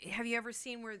 Have you ever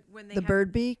seen when they the have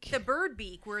bird beak? the bird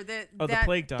beak where the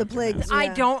plague doctor. The plague. mask. I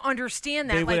don't understand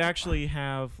that. They like, would actually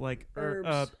have like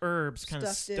herbs kind of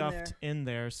stuffed stuffed in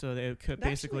there, so they could It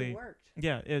basically. actually worked.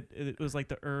 Yeah, it was like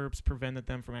the herbs prevented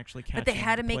them from actually catching. but they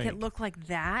had to make plague. it look like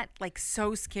that, like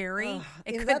so scary.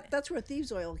 That's where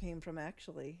thieves' oil came from,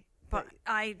 actually. But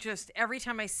I just every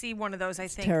time I see one of those, I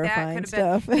think terrifying that could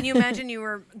have stuff. been. Can you imagine you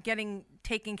were getting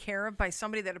taken care of by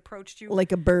somebody that approached you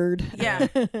Like a bird. Yeah,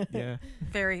 Yeah.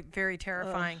 very very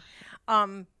terrifying.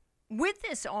 With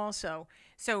this also,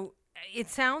 so it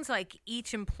sounds like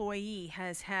each employee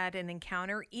has had an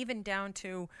encounter, even down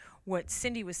to what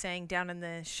Cindy was saying down in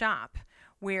the shop,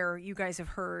 where you guys have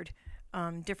heard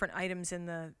different items in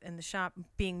the shop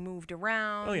being moved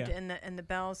around, and the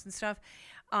bells and stuff.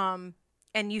 And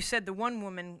you said the one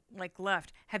woman like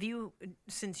left. Have you,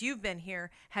 since you've been here,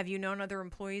 have you known other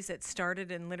employees that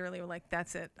started and literally were like,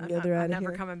 "That's it, I'm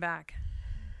never coming back"?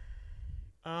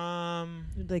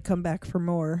 They come back for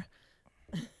more.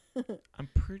 I'm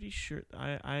pretty sure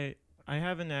I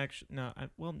haven't actually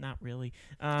not really.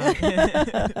 They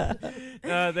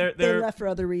left for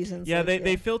other reasons. Yeah,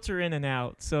 they filter in and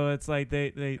out, so it's like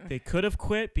they could have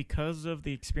quit because of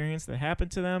the experience that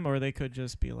happened to them, or they could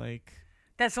just be like.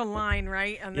 That's a line,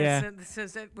 right? And this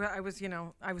says that I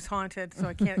was haunted, so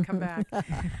I can't come back.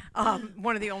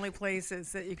 One of the only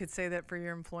places that you could say that for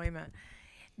your employment.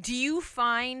 Do you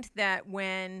find that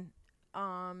when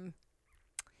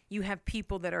you have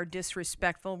people that are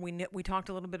disrespectful, we talked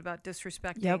a little bit about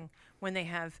disrespecting when they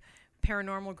have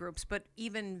paranormal groups, but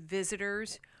even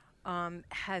visitors,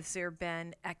 has there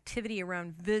been activity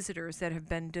around visitors that have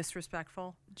been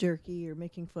disrespectful? Jerky or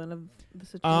making fun of the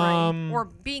situation. Or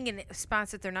being in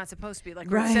spots that they're not supposed to be.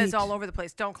 Like it says all over the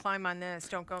place, don't climb on this,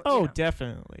 don't go. Oh,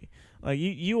 definitely. Like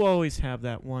you always have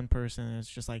that one person that's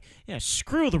just like, yeah,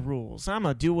 screw the rules. I'm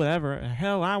going to do whatever the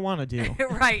hell I want to do.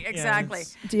 Right, exactly.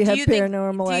 Yeah, do you have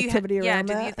paranormal activity around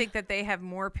that? Do you think that they have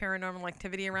more paranormal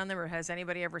activity around them, or has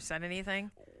anybody ever said anything?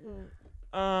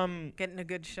 Getting a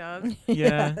good shove.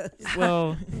 Yeah.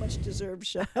 Well, much deserved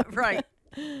shove. Right.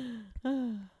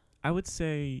 I would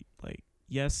say like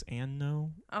yes and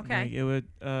no. Okay. Like, it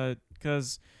would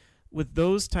because with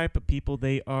those type of people,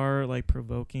 they are like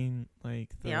provoking like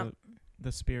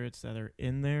the spirits that are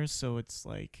in there. So it's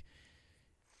like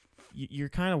you're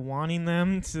kind of wanting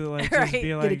them to like just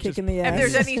be like, get a kick in the ass. If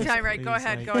there's any time, right? Go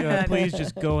ahead. Like, go ahead. Please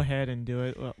just go ahead and do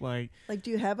it. Like, do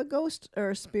you have a ghost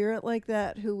or a spirit like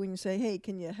that who, when you say, "Hey,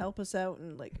 can you help us out?"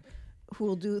 and like, who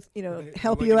will do,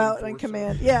 help like you an out on enforcer.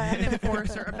 command? Yeah, An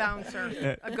enforcer, a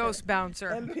bouncer, a ghost bouncer.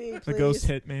 MP, please. a ghost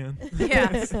hitman.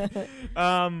 Yes.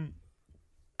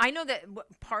 I know that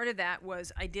part of that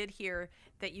was I did hear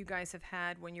that you guys have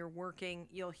had when you're working,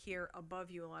 you'll hear above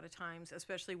you a lot of times,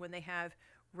 especially when they have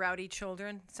rowdy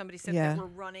children. Somebody said that we're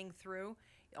running through.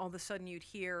 All of a sudden you'd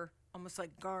hear almost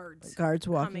like guards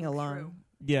walking along.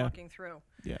 Walking through.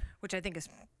 Yeah. Which I think is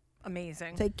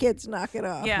amazing. Say, kids, knock it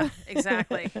off. Yeah,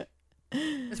 exactly.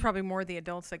 It's probably more the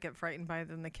adults that get frightened by it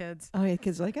than the kids. Oh yeah,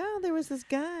 kids are like, oh, there was this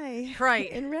guy right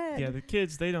in red. Yeah, the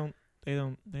kids they don't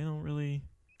really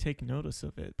take notice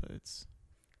of it, but it's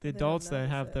the adults that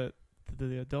have the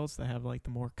adults that have like the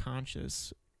more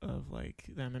conscious of like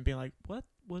them and being like, what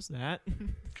was that?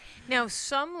 Now,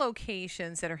 some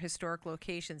locations that are historic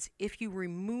locations, if you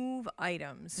remove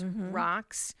items,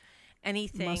 rocks,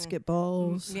 anything, musket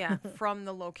balls, from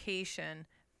the location,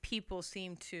 people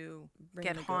seem to Bring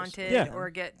get the ghost haunted with them. or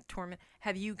get tormented.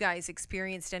 Have you guys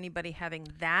experienced anybody having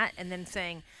that and then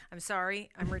saying, "I'm sorry,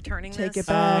 I'm returning Take this"? it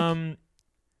back.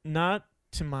 Not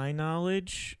to my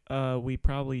knowledge. We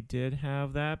probably did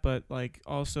have that, but like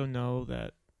also know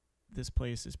that this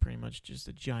place is pretty much just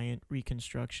a giant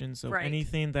reconstruction. So Right.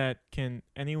 anything that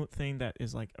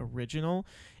is like original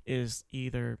is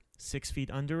either 6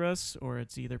 feet under us or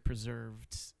it's either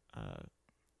preserved,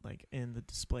 like in the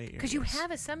display area. Because you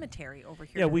have a cemetery over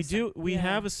here. Yeah, to we the do. We Yeah.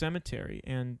 have a cemetery,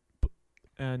 and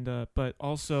but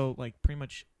also like pretty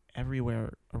much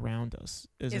everywhere around us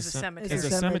Is a cemetery. Is a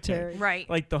cemetery. Right.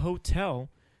 Like the hotel,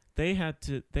 they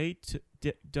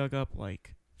dug up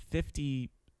like 50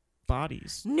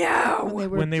 bodies No.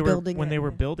 when they were when they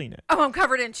were building it. Oh, I'm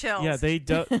covered in chills. Yeah,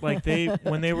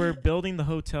 when they were building the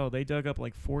hotel, they dug up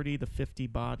like 40 to 50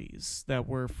 bodies that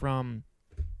were from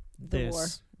The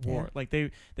this war. war. Like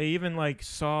they even like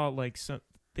saw like some.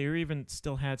 They were even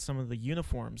still had some of the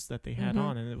uniforms that they had Mhm.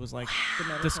 on, and it was like The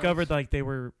metal discovered parts. like they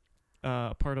were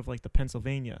part of like the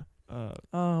Pennsylvania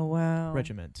Oh wow.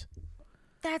 regiment.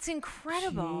 That's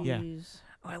incredible. Yeah. Jeez.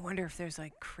 Oh, I wonder if there's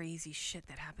like crazy shit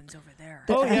that happens over there.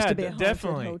 That Oh has yeah, to be a haunted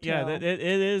definitely. Yeah, hotel. it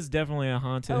is definitely a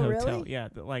haunted Oh, hotel. really? Yeah,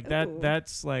 like Ooh.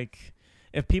 that's like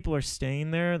if people are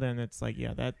staying there, then it's like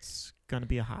that's gonna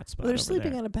be a hot spot. Well, they're over sleeping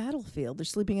there. on a battlefield. They're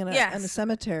sleeping in a Yes.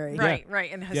 cemetery. Right,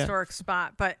 in a historic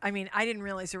spot. But I mean, I didn't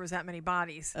realize there was that many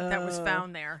bodies that was Oh.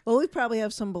 found there. Well, we probably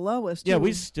have some below us. Yeah,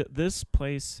 too. this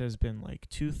place has been like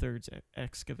 2/3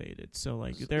 excavated, so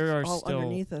like there are all still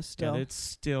underneath us still. Yeah, it's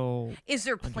still Is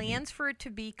there Underneath. plans for it to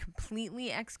be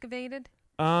completely excavated?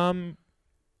 um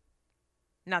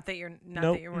Not that you're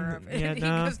nope, aware of. yeah, He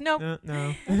no, goes, nope.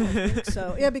 no.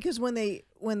 So yeah, because when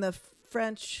the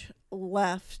French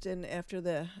left and after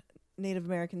the Native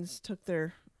Americans took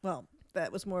their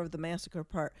that was more of the massacre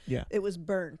part. Yeah. It was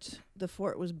burnt. The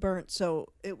fort was burnt,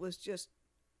 so it was just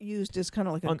used as kind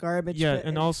of like a On- garbage yeah, pit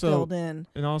and also- filled in.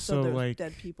 And So also there's like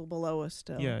dead people below us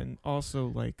still. yeah, and also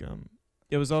like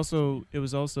it was also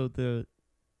the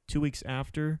 2 weeks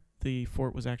after the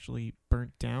fort was actually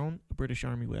burnt down, the British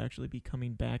Army would actually be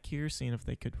coming back here, seeing if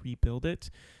they could rebuild it,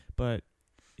 but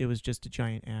it was just a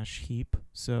giant ash heap.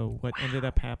 So what ended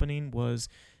up happening was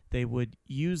they would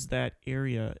use that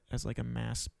area as like a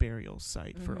mass burial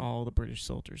site for Mhm. all the British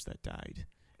soldiers that died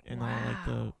and all like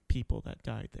the Wow. people that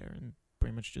died there, and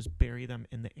pretty much just bury them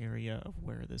in the area of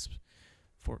where this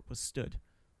fort was stood.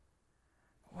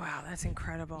 Wow, that's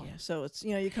incredible. Yeah, so it's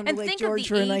you come And to Lake think of George the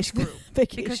for a age nice group,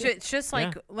 vacation. Because it's just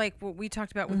like Yeah. like what we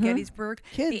talked about with Mhm. Gettysburg.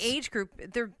 Kids. The age group,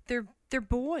 they're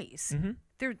boys. Mm-hmm.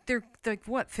 They're like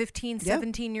what, 15, Yep.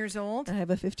 17 years old? I have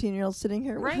a 15-year-old sitting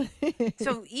here. Right.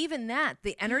 So even that,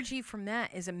 the energy from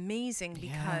that is amazing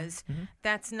because Mhm.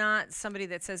 that's not somebody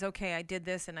that says, okay, I did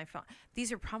this and I felt.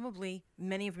 These are probably,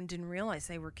 many of them didn't realize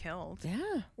they were killed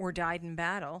yeah. or died in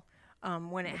battle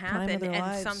when it The prime of happened. their And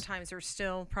lives. sometimes are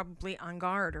still probably on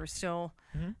guard or still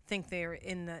Mhm. think they're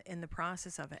in the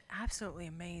process of it. Absolutely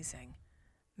amazing.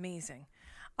 Amazing.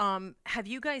 Have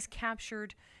you guys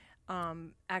captured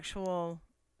actual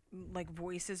like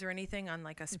voices or anything on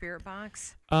like a spirit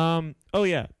box? Oh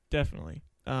yeah, definitely.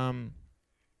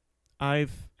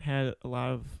 I've had a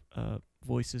lot of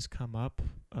voices come up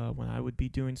when I would be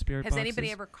doing spirit Has boxes.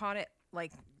 anybody ever caught it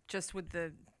like just with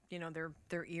the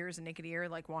their ears, a naked ear,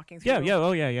 like walking through? Yeah,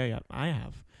 oh yeah. I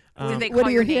have. Did they What call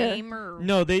do your you hear? name or?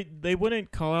 No, they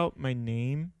wouldn't call out my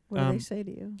name. What do they say to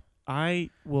you? I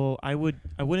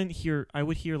would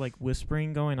hear like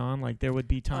whispering going on. Like there would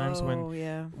be times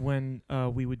yeah. when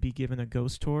we would be given a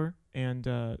ghost tour, and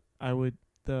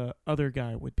the other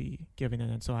guy would be giving it,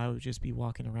 and so I would just be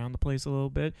walking around the place a little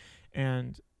bit,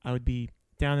 and I would be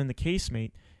down in the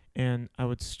casemate, and I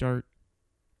would start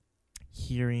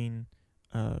hearing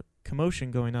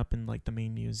commotion going up in like the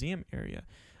main museum area,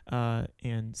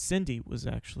 and Cindy was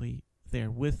actually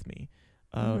there with me,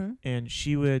 Mhm.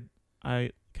 and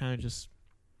I kind of just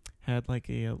had like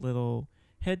a little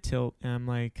head tilt, and I'm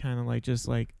like kind of like just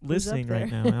like Who's up listening right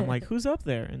there? now, and I'm like, who's up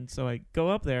there? And so I go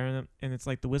up there, and it's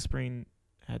like the whispering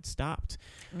had stopped.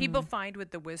 People find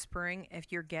with the whispering,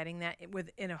 if you're getting that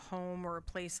within a home or a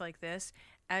place like this,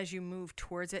 as you move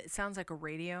towards it, it sounds like a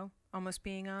radio almost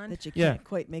being on. that you Yeah. can't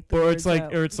quite make the Or words it's like,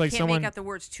 out. or it's like Can't someone, make out the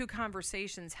words. Two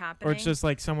conversations happening. or it's just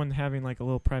like someone having like a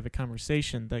little private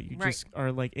conversation that you Right. just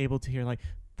are like able to hear like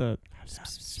the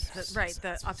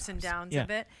the ups and downs Yeah. of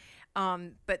it.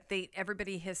 But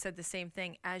everybody has said the same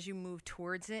thing. As you move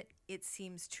towards it, it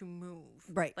seems to move.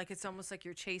 Right. Like it's almost like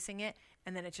you're chasing it,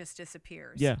 and then it just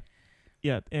disappears. Yeah,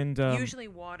 and Usually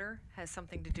water has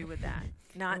something to do with that.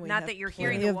 Not we not have that you're plenty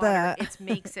hearing the of water. that. It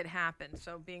makes it happen.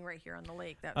 So being right here on the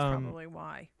lake, that's Um, probably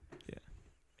why.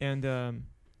 And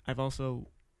I've also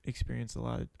experienced a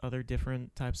lot of other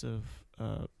different types of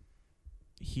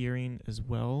hearing as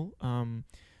well,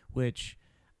 which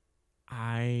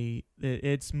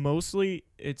it's mostly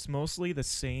the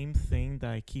same thing that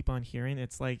I keep on hearing.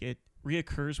 It's like it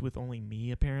reoccurs with only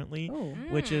me apparently,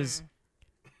 which is,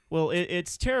 well,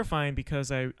 it's terrifying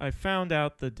because I found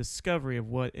out the discovery of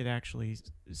what it actually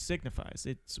signifies.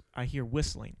 I hear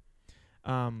whistling.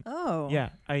 Yeah,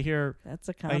 I hear. That's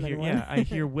a common one. Yeah, I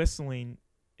hear whistling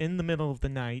in the middle of the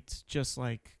night, just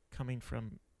like coming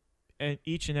from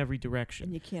each and every direction.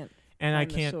 And you can't. I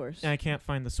can't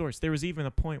find the source. There was even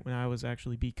a point when I was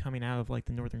actually coming out of like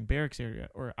the Northern Barracks area,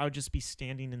 or I would just be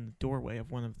standing in the doorway of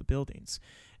one of the buildings,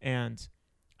 and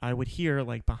I would hear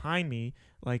like behind me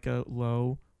like a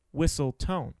low whistle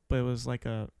tone, but it was like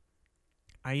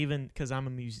because I'm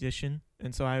a musician,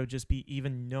 and so I would just be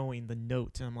even knowing the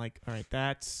note, and I'm like, all right,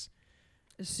 that's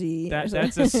C. That's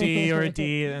a C or a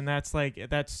D, and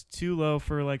that's too low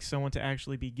for like someone to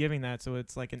actually be giving that. So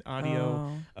it's like an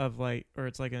audio of like, or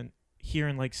it's like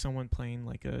hearing like someone playing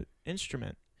like a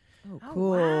instrument. Oh,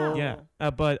 cool. Wow. Yeah,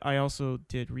 but I also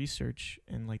did research,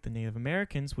 and like the Native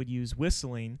Americans would use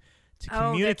whistling to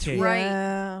communicate. That's right.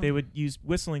 Yeah. They would use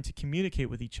whistling to communicate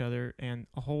with each other, and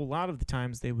a whole lot of the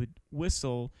times they would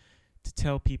whistle to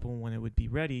tell people when it would be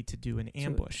ready to do an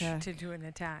ambush. To do an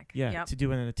attack. Yeah, Yep. to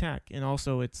do an attack. And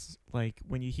also it's like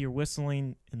when you hear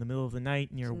whistling in the middle of the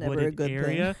night near a wooded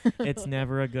area, it's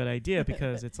never a good idea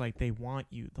because it's like they want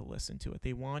you to listen to it.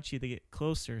 They want you to get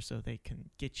closer so they can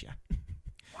get you.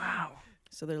 Wow.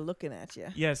 So they're looking at you.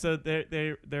 Yeah, so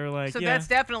they're like, So yeah. that's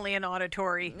definitely an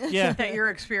auditory Yeah. that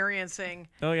you're experiencing.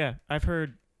 Oh yeah, I've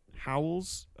heard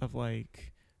howls of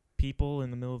like people in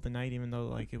the middle of the night, even though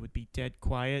like it would be dead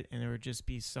quiet, and there would just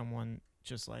be someone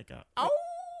just like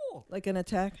Like an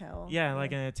attack howl. yeah,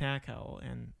 like an attack howl,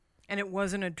 And it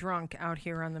wasn't a drunk out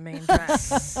here on the main track.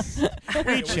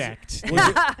 we checked.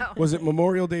 Was it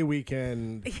Memorial Day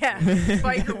weekend? Yeah,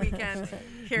 biker weekend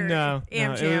here. No,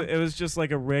 Am Jam. it was just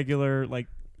like a regular like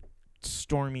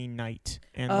stormy night,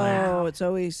 and it's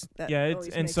always that. yeah, always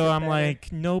and makes so it I'm better.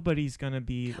 like, nobody's gonna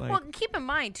be like, Well, keep in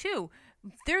mind too,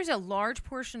 there's a large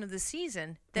portion of the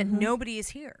season that nobody is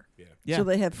here. yeah, So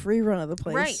they have free run of the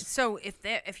place. Right. So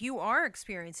if you are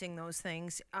experiencing those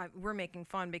things, we're making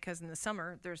fun because in the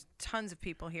summer there's tons of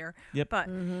people here. Yep. But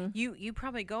you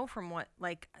probably go from what,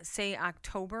 like say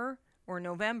October or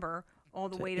November all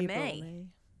the way to April, May,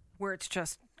 where it's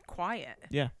just quiet.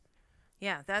 yeah.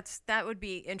 Yeah, that would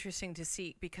be interesting to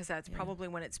see because that's probably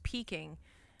when it's peaking,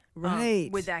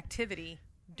 Right. with activity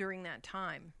during that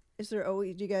time. Is there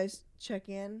always? Do you guys check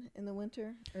in the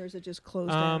winter, or is it just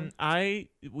closed down?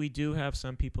 We do have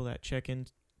some people that check in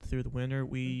through the winter.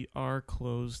 We are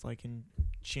closed like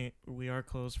we are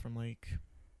closed from like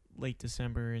late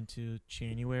December into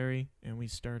January, and we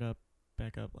start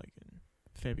back up like in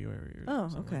February or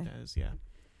something like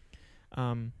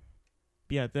that.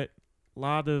 Yeah, that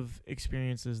lot of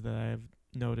experiences that I've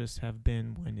noticed have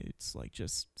been when it's like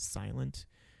just silent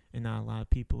and not a lot of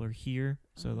people are here,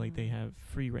 so like they have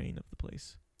free reign of the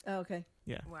place. Oh, okay.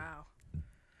 Yeah. Wow.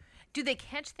 Do they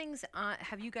catch things on?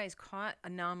 Have you guys caught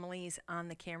anomalies on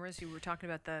the cameras? You were talking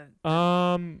about the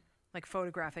like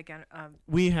photographic.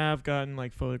 We have gotten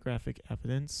like photographic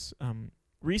evidence.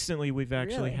 Recently, we've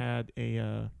actually Really? had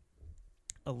a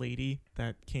lady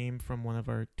that came from one of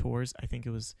our tours. I think it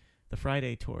was the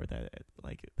Friday tour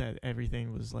that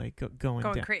everything was like going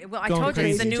down. crazy. Well, I going told you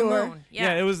it's the crazy new tour. moon.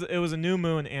 Yeah, it was a new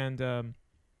moon, and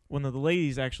one of the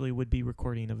ladies actually would be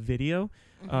recording a video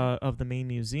of the main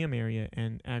museum area,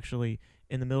 and actually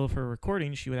in the middle of her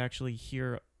recording, she would actually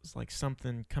hear like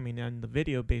something coming in the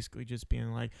video, basically just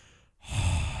being like,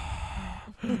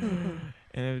 and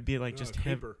it would be like just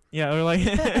heavy, yeah, or like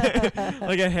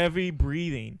like a heavy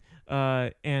breathing,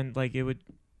 and like it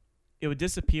would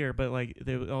disappear, but like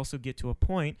they would also get to a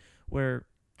point where.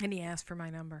 And he asked for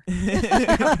my number.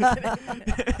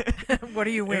 What are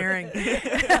you wearing?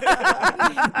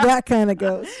 That kind of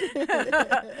goes. Did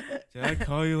I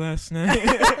call you last night?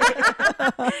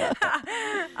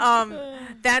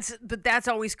 That's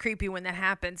always creepy when that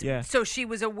happens. Yeah. So she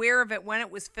was aware of it when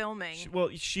it was filming.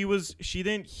 She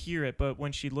didn't hear it, but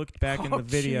when she looked back in the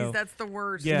video, Geez, that's the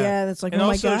worst. Yeah. Yeah, that's like, And oh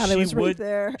my also God, I she was right would-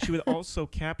 there. she would also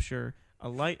capture a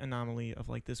light anomaly of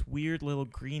like this weird little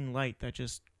green light that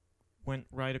just went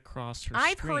right across her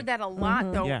I've screen. heard that a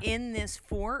lot though Yeah. in this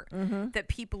fort, that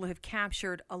people have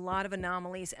captured a lot of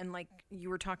anomalies, and like you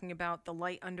were talking about the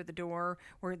light under the door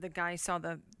where the guy saw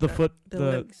the foot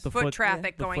foot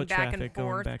traffic the going foot back traffic and going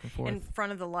forth back and forth. in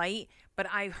front of the light. But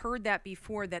I've heard that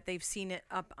before, that they've seen it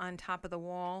up on top of the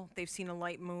wall. They've seen a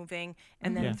light moving,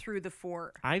 and then Yeah. through the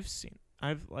fort. I've seen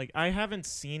I haven't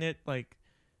seen it like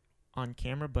on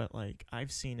camera, but like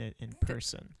I've seen it in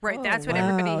person. Right, Oh, that's what wow,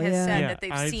 everybody has said, Yeah, that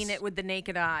they've seen it with the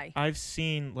naked eye. I've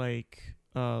seen like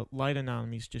light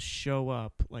anomalies just show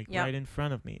up like Yep. right in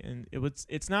front of me, and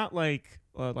it's not like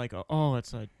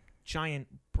it's a giant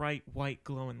bright white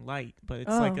glowing light, but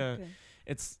it's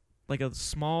it's like a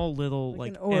small little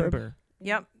Like like an orb. ember,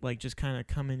 Yep. like just kind of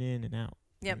coming in and out.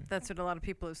 Yep, And- that's what a lot of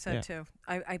people have said Yeah. too.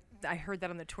 I heard that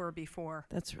on the tour before.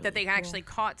 That's really That they cool. actually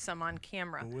caught some on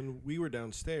camera. When we were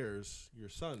downstairs, your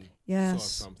son Yes.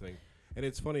 saw something. And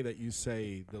it's funny that you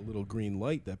say the little green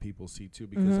light that people see too,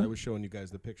 because I was showing you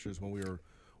guys the pictures when we were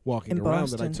walking In around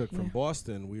that I Boston, took from yeah.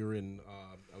 Boston. We were in,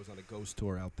 I was on a ghost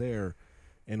tour out there,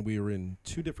 and we were in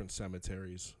 2 different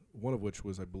cemeteries, one of which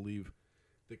was, I believe,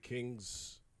 the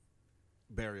King's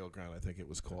Burial Ground, I think it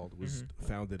was called, was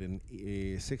founded in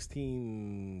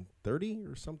 1630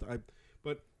 or something.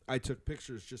 But I took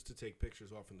pictures just to take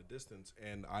pictures off in the distance,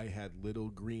 and I had little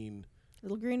green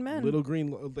men.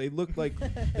 They looked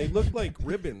like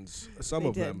ribbons. Some They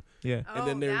of did. them. Yeah. And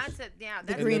then there's that's it. Yeah, the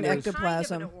that's green kind of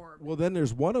ectoplasm. an orb. Well, then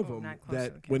there's one of Oh, them not close to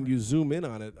that the when camera. you zoom in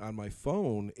on it on my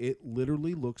phone, it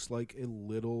literally looks like a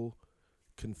little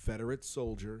Confederate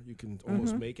soldier. You can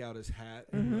almost make out his hat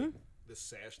and the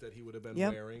sash that he would have been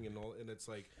Yep. wearing, and all. And it's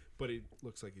like, but it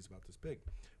looks like he's about this big.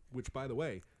 Which, by the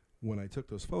way, when I took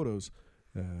those photos,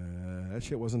 that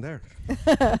shit wasn't there.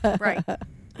 Right.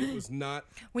 It was not.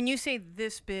 When you say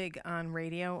this big on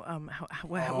radio,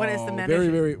 what is the Oh, measurement? very,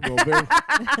 very well. Very,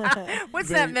 What's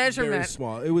very, that measurement? Very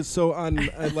small. It was so on.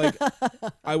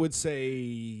 I would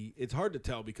say it's hard to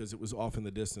tell because it was off in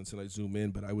the distance, and I zoom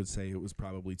in. But I would say it was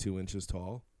probably 2 inches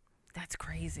tall. That's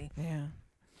crazy. Yeah.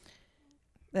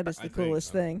 That is I the think,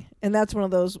 coolest thing. And that's one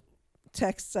of those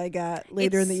texts I got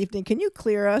later in the It's- evening. Can you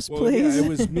clear us, Well, please? yeah, it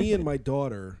was me and my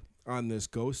daughter on this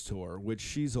ghost tour, which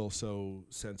she's also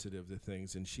sensitive to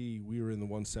things, and we were in the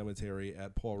one cemetery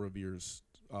at Paul Revere's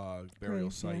burial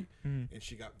Great, site, Mm. and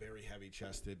she got very heavy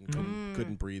chested and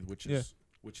couldn't breathe, which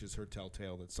is her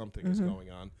telltale that something is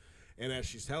going on. And as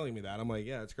she's telling me that, I'm like,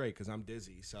 yeah, it's great because I'm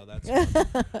dizzy, so that's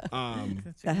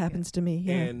fun. That happens to me.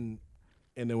 Yeah.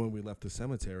 And then when we left the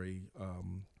cemetery,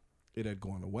 it had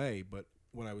gone away. But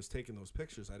when I was taking those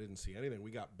pictures, I didn't see anything.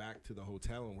 We got back to the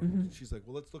hotel, and she's like,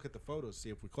 well, let's look at the photos, see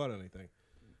if we caught anything.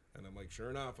 And I'm like, sure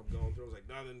enough, I'm going through. I was like,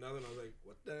 nothing. I was like,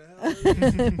 what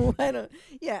the hell? Why don't?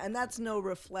 Yeah, and that's no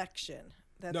reflection.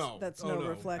 That's no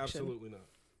reflection. Absolutely not.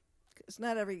 It's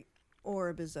not every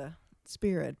orb is a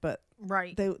spirit, but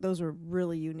Right. those are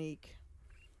really unique.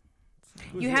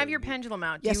 You have your pendulum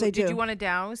out. Yes, I do. Did you want to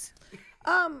douse?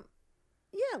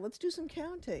 Yeah, let's do some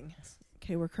counting.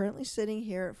 Okay, we're currently sitting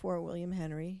here at Fort William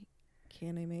Henry.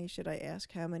 Should I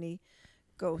ask how many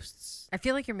ghosts? I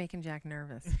feel like you're making Jack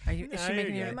nervous. Are you? Is she No,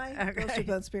 making you're you? Am I? Okay. Ghosts or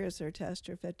blood spirits that are attached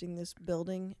or affecting this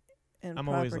building and I'm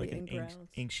property always like and an grounds.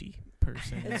 anxious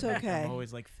person. It's okay. I'm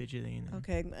always like fidgeting. And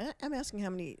Okay, I'm asking how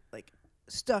many like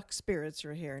stuck spirits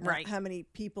are here. Not Right. how many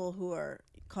people who are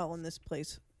calling this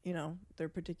place, their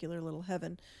particular little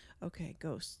heaven. Okay,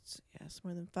 ghosts. Yes,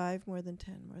 more than 5, more than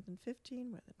 10, more than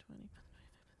 15, more than 20,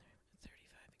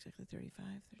 35, exactly 35.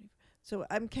 So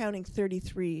I'm counting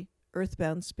 33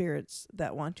 earthbound spirits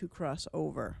that want to cross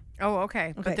over. Oh, okay.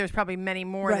 Okay. But there's probably many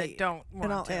more Right. that don't want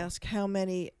And I'll to. ask how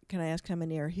many, can I ask how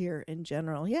many are here in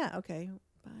general? Yeah, okay.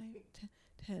 5,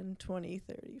 10, 20,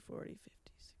 30, 40,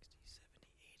 50, 60,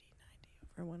 70, 80,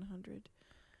 90, over 100.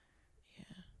 Yeah.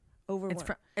 Over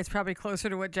It's probably closer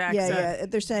to what Jack yeah, said. yeah.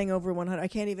 They're saying over 100. I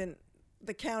can't even,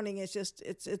 the counting is just,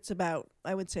 it's about,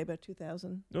 I would say about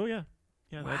 2,000. oh yeah,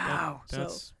 yeah. Wow.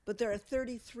 That's But there are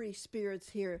 33 spirits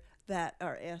here that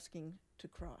are asking to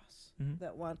cross,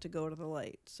 that want to go to the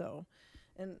light. So,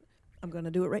 and I'm going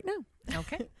to do it right now.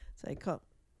 Okay. So I call.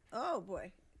 Oh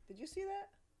boy, did you see that?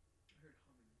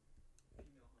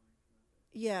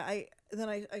 Yeah,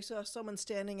 I saw someone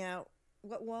standing out.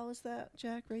 What wall is that,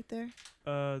 Jack? Right there.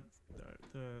 the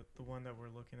one that we're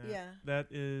looking at. Yeah. That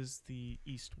is the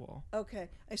east wall. Okay,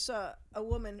 I saw a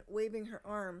woman waving her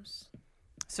arms.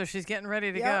 So she's getting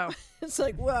ready to Yep. go. It's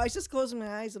like, well, I was just closing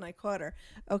my eyes and I caught her.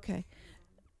 Okay,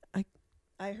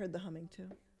 I heard the humming too.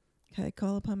 Okay, I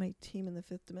call upon my team in the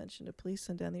 5th dimension to please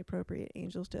send down the appropriate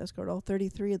angels to escort all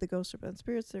 33 of the ghosts or bound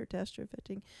spirits that are attached or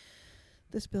affecting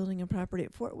this building and property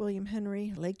at Fort William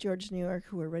Henry, Lake George, New York,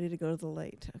 who are ready to go to the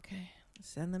light. Okay,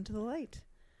 send them to the light.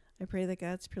 I pray that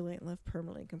God's pure light and love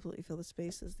permanently and completely fill the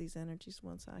spaces these energies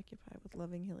once occupy with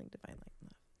loving, healing, divine light and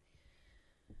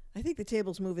love. I think the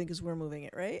table's moving because we're moving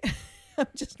it, right? I'm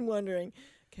just wondering.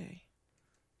 Okay.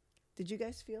 Did you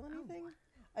guys feel anything?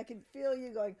 I can feel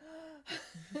you going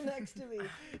next to me.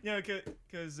 Yeah,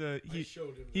 because I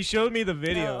showed him. he showed me the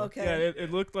video. Oh, okay. Yeah,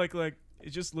 it looked like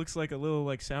it just looks like a little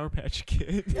like Sour Patch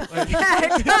Kid. Like,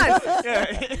 It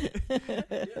does.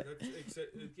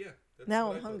 Yeah. That's Now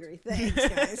what I'm I thought. hungry. Thanks,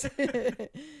 guys.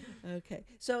 Okay.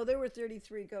 So there were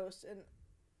 33 ghosts, and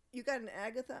you got an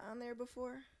Agatha on there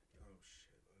before? Oh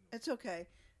shit. It's okay,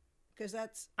 because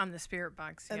that's On the spirit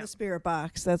box. in Yeah. the spirit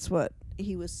box. That's what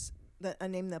he was. A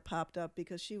name that popped up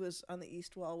because she was on the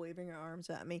east wall waving her arms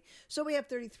at me. So we have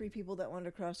 33 people that wanted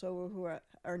to cross over who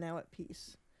are now at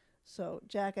peace. So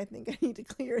Jack, I think I need to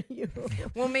clear you.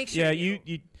 We'll make sure. yeah, you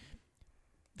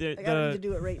I don't need to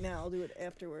do it right now. I'll do it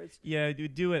afterwards. Yeah, you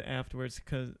do it afterwards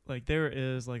because like there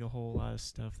is like a whole lot of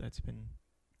stuff that's been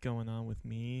going on with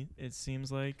me. It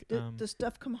seems like Does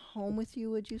stuff come home with you?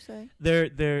 Would you say?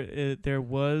 there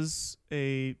was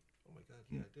a Oh my god.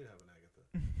 Yeah, I did have an Agatha.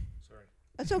 Sorry.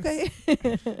 That's okay.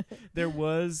 there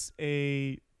was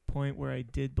a point where I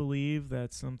did believe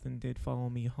that something did follow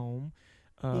me home,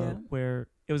 where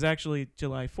it was actually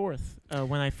July 4th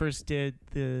when I first did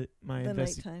the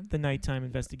nighttime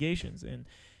investigations, and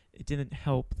it didn't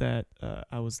help that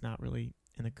I was not really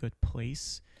in a good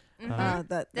place. Mhm.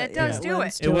 That does do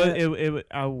lends it. to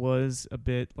I was a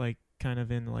bit like kind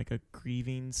of in like a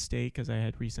grieving state because I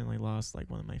had recently lost like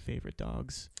one of my favorite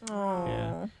dogs. Oh.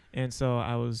 Yeah. And so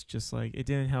I was just like, it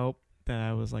didn't help that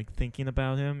I was like thinking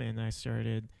about him, and I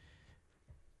started.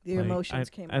 The like, emotions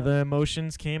came up. The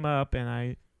emotions came up, and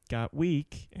I got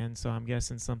weak, and so I'm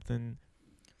guessing something.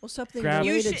 Well, something grab-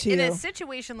 You related should, to in you. a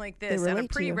situation like this, on a relate to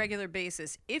pretty you. regular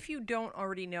basis, if you don't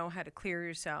already know how to clear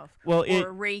yourself, Well, or it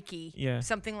Reiki, yeah.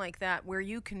 something like that, where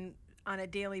you can, on a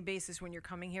daily basis, when you're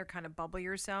coming here, kind of bubble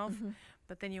yourself. Mhm.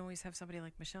 But then you always have somebody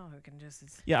like Michelle who can just.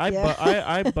 Yeah, Yeah.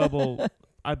 I bubble.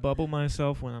 I bubble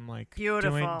myself when I'm like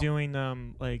Beautiful. doing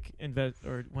like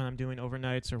or when I'm doing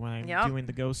overnights or when I'm Yep. doing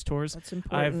the ghost tours. That's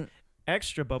important.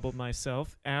 Extra bubbled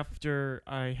myself after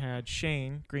I had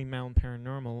Shane, Green Mountain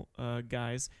Paranormal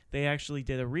guys. They actually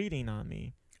did a reading on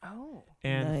me Oh.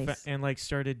 and Nice. and like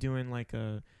started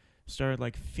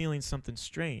feeling something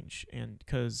strange, and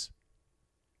because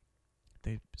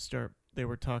they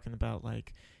were talking about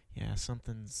like, yeah,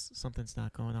 something's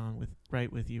not going on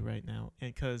with you right now,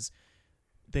 and because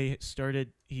he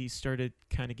started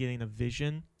kind of getting a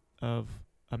vision of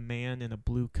a man in a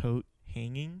blue coat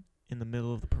hanging in the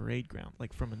middle of the parade ground,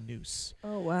 like from a noose.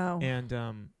 Oh wow. And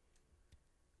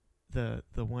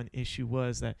the one issue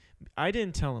was that I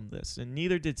didn't tell him this, and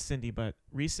neither did Cindy. But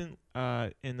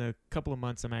in a couple of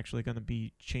months, I'm actually going to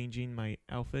be changing my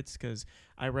outfits because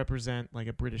I represent like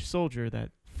a British soldier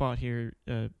that fought here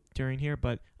during here.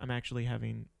 But I'm actually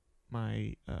having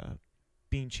my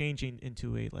changing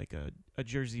into a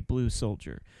Jersey blue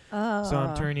soldier. So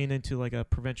I'm turning into like a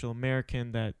provincial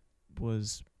American that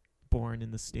was born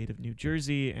in the state of New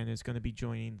Jersey and is going to be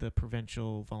joining the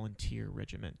provincial volunteer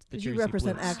regiment. The Because Jersey you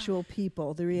represent Blues. actual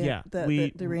people, the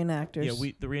the reenactors.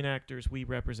 Yeah, the reenactors, we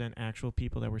represent actual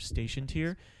people that were stationed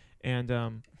here, and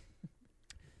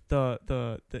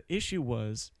the issue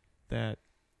was that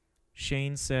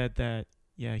Shane said that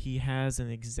he has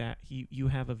you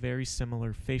have a very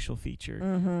similar facial feature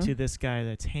Mm-hmm. to this guy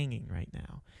that's hanging right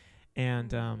now,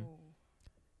 and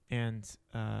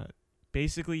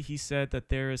basically he said that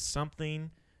there's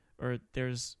something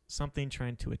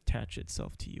trying to attach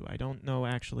itself to you. I don't know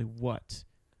actually what,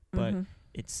 but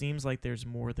it seems like there's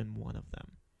more than one of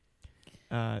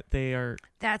them. They are.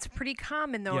 That's pretty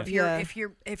common though. Yeah. If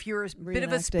you're a bit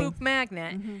of a Reenacting. spook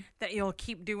magnet, that you'll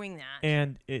keep doing that.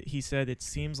 And he said it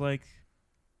seems like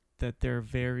that they're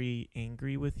very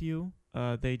angry with you.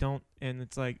 They don't, and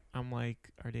it's like I'm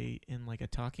like, are they in like a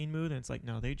talking mood? And it's like,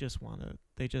 no, they just wanna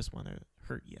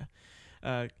hurt you.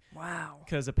 Wow.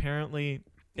 Because apparently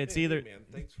it's Hey, either. man,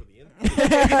 thanks for the info.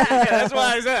 Yeah, that's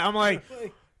what I said. I'm like,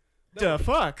 No. the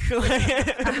fuck?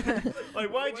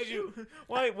 Like, why did you?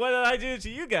 What did I do to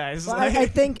you guys? Well, I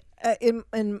think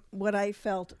in what I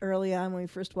felt early on when we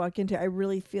first walked into, I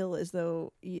really feel as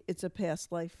though it's a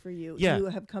past life for you. Yeah. You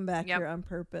have come back Yep. here on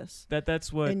purpose,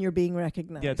 that's what. and you're being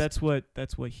recognized. Yeah, that's what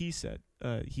he said.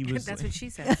 He was. That's like, what she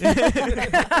said.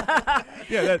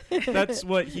 Yeah, that's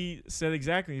what he said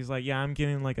exactly. He's like, yeah, I'm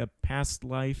getting like a past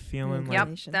life feeling. Mm,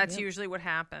 Like, Yep, that's Yep. usually what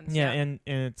happens. yeah, and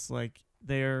it's like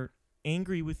they're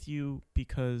angry with you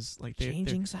because like they're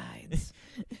changing sides.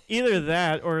 either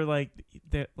that or like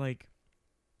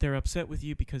they're upset with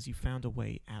you because you found a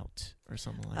way out or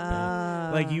something like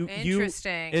that. Like you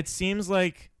Interesting. it seems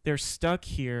like they're stuck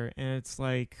here, and it's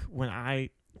like when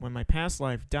my past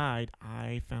life died,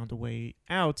 I found a way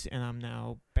out, and I'm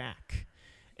now back.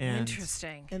 And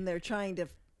Interesting. And they're trying to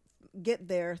get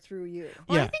there through you.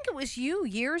 Well, I Yeah. think it was you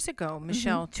years ago,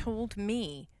 Michelle, told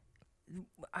me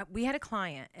we had a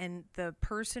client and the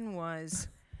person was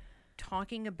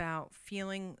talking about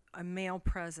feeling a male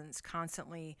presence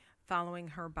constantly following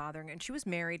her, bothering her. And she was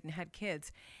married and had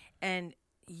kids. And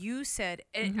you said,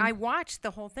 and I watched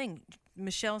the whole thing.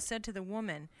 Michele said to the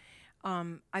woman,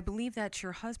 I believe that's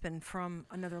your husband from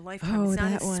another lifetime. It's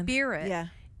not a spirit. Yeah.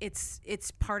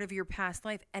 It's part of your past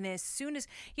life. And as soon as,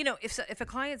 if a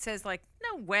client says like,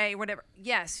 no way, whatever,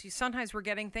 yes, sometimes we're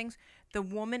getting things. The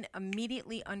woman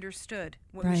immediately understood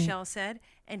what Michele said,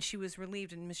 and she was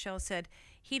relieved. And Michele said,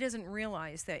 he doesn't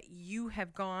realize that you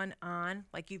have gone on,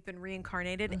 like you've been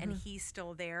reincarnated, and he's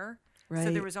still there. Right.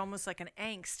 So there was almost like an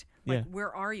angst, like,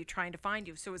 where are you, trying to find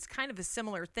you? So it's kind of a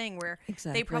similar thing where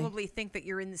they probably think that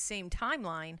you're in the same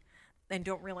timeline and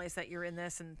don't realize that you're in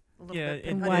this and a little bit.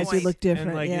 And why do you look different?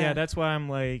 And like, that's why I'm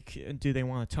like, do they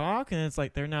want to talk? And it's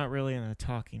like they're not really in a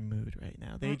talking mood right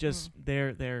now. They just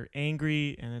they're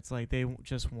angry, and it's like they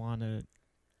just want to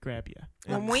grab you.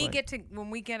 When we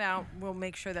get out, we'll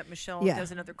make sure that Michele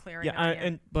does another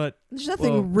clearing. But there's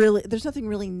nothing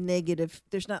really negative.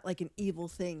 There's not like an evil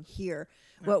thing here.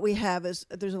 No. What we have is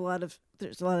there's a lot of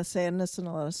sadness and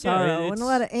a lot of sorrow and a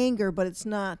lot of anger, but it's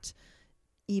not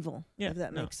evil. If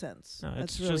that makes sense. No,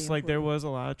 that's it's really just like there was a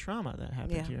lot of trauma that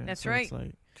happened here. That's so right. It's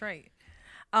like, that's right.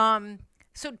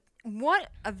 So what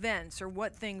events or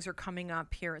what things are coming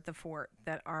up here at the fort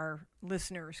that our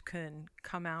listeners can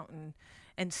come out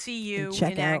and see you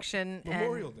in action?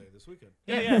 Memorial Day this weekend.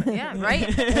 Yeah, right?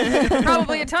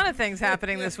 Probably a ton of things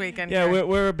happening this weekend. Yeah,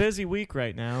 we're a busy week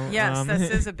right now. Yes, this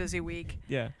is a busy week.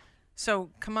 Yeah. So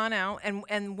come on out.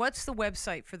 And what's the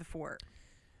website for the fort?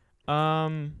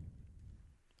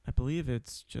 I believe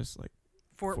it's just like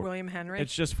Fort William Henry.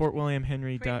 It's just Fort William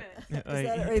Henry. Is that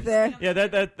it right there? Yeah,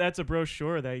 that's a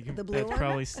brochure that you can. The blue one?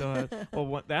 Probably still has.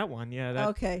 Well, that one, yeah.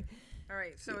 Okay. All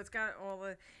right, so it's got all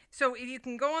the. So if you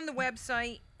can go on the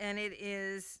website, and it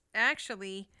is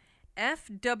actually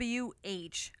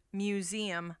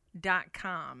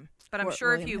fwhmuseum.com. But I'm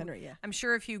sure if you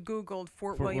Googled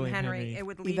Fort William Henry, it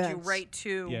would lead you right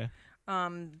to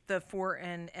the fort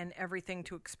and everything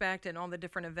to expect and all the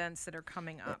different events that are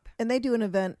coming up. And they do an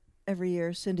event every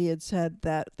year. Cindy had said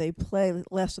that they play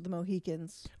Last of the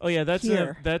Mohicans. Oh yeah, that's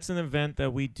an event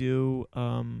that we do.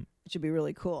 It should be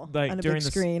really cool. Like on a during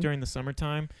big screen. During the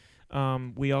summertime,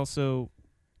 we also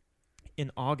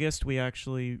in August we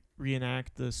actually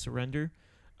reenact the surrender.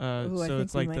 So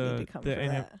it's like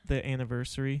the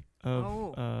anniversary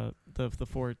of the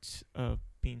fort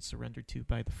being surrendered to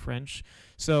by the French.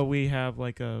 So we have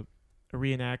like a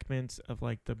reenactment of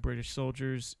like the British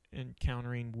soldiers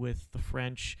encountering with the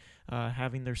French,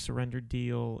 having their surrender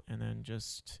deal, and then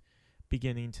just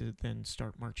beginning to then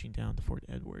start marching down to Fort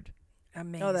Edward.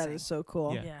 Amazing. Oh, that is so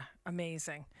cool. Yeah,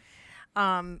 amazing.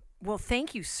 Well,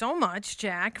 thank you so much,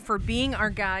 Jack, for being our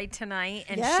guide tonight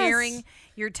and sharing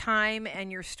your time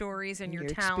and your stories and your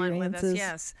talent with us.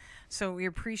 Yes. So we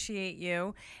appreciate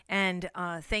you. And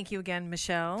thank you again,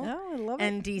 Michele. Oh, I love it.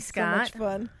 And D. Scott. So much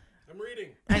fun. I'm reading.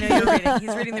 I know you're reading.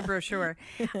 He's reading the brochure.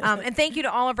 And thank you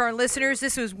to all of our listeners.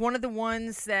 This was one of the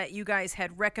ones that you guys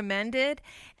had recommended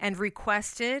and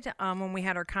requested when we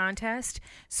had our contest.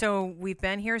 So we've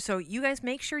been here. So you guys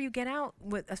make sure you get out,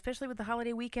 especially with the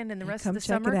holiday weekend and the rest of the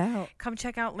summer. Come check it out. Come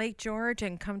check out Lake George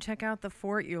and come check out the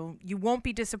fort. You won't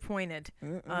be disappointed.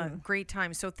 Great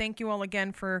time. So thank you all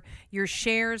again for your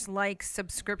shares, likes,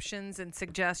 subscriptions, and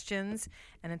suggestions.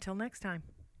 And until next time,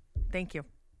 thank you.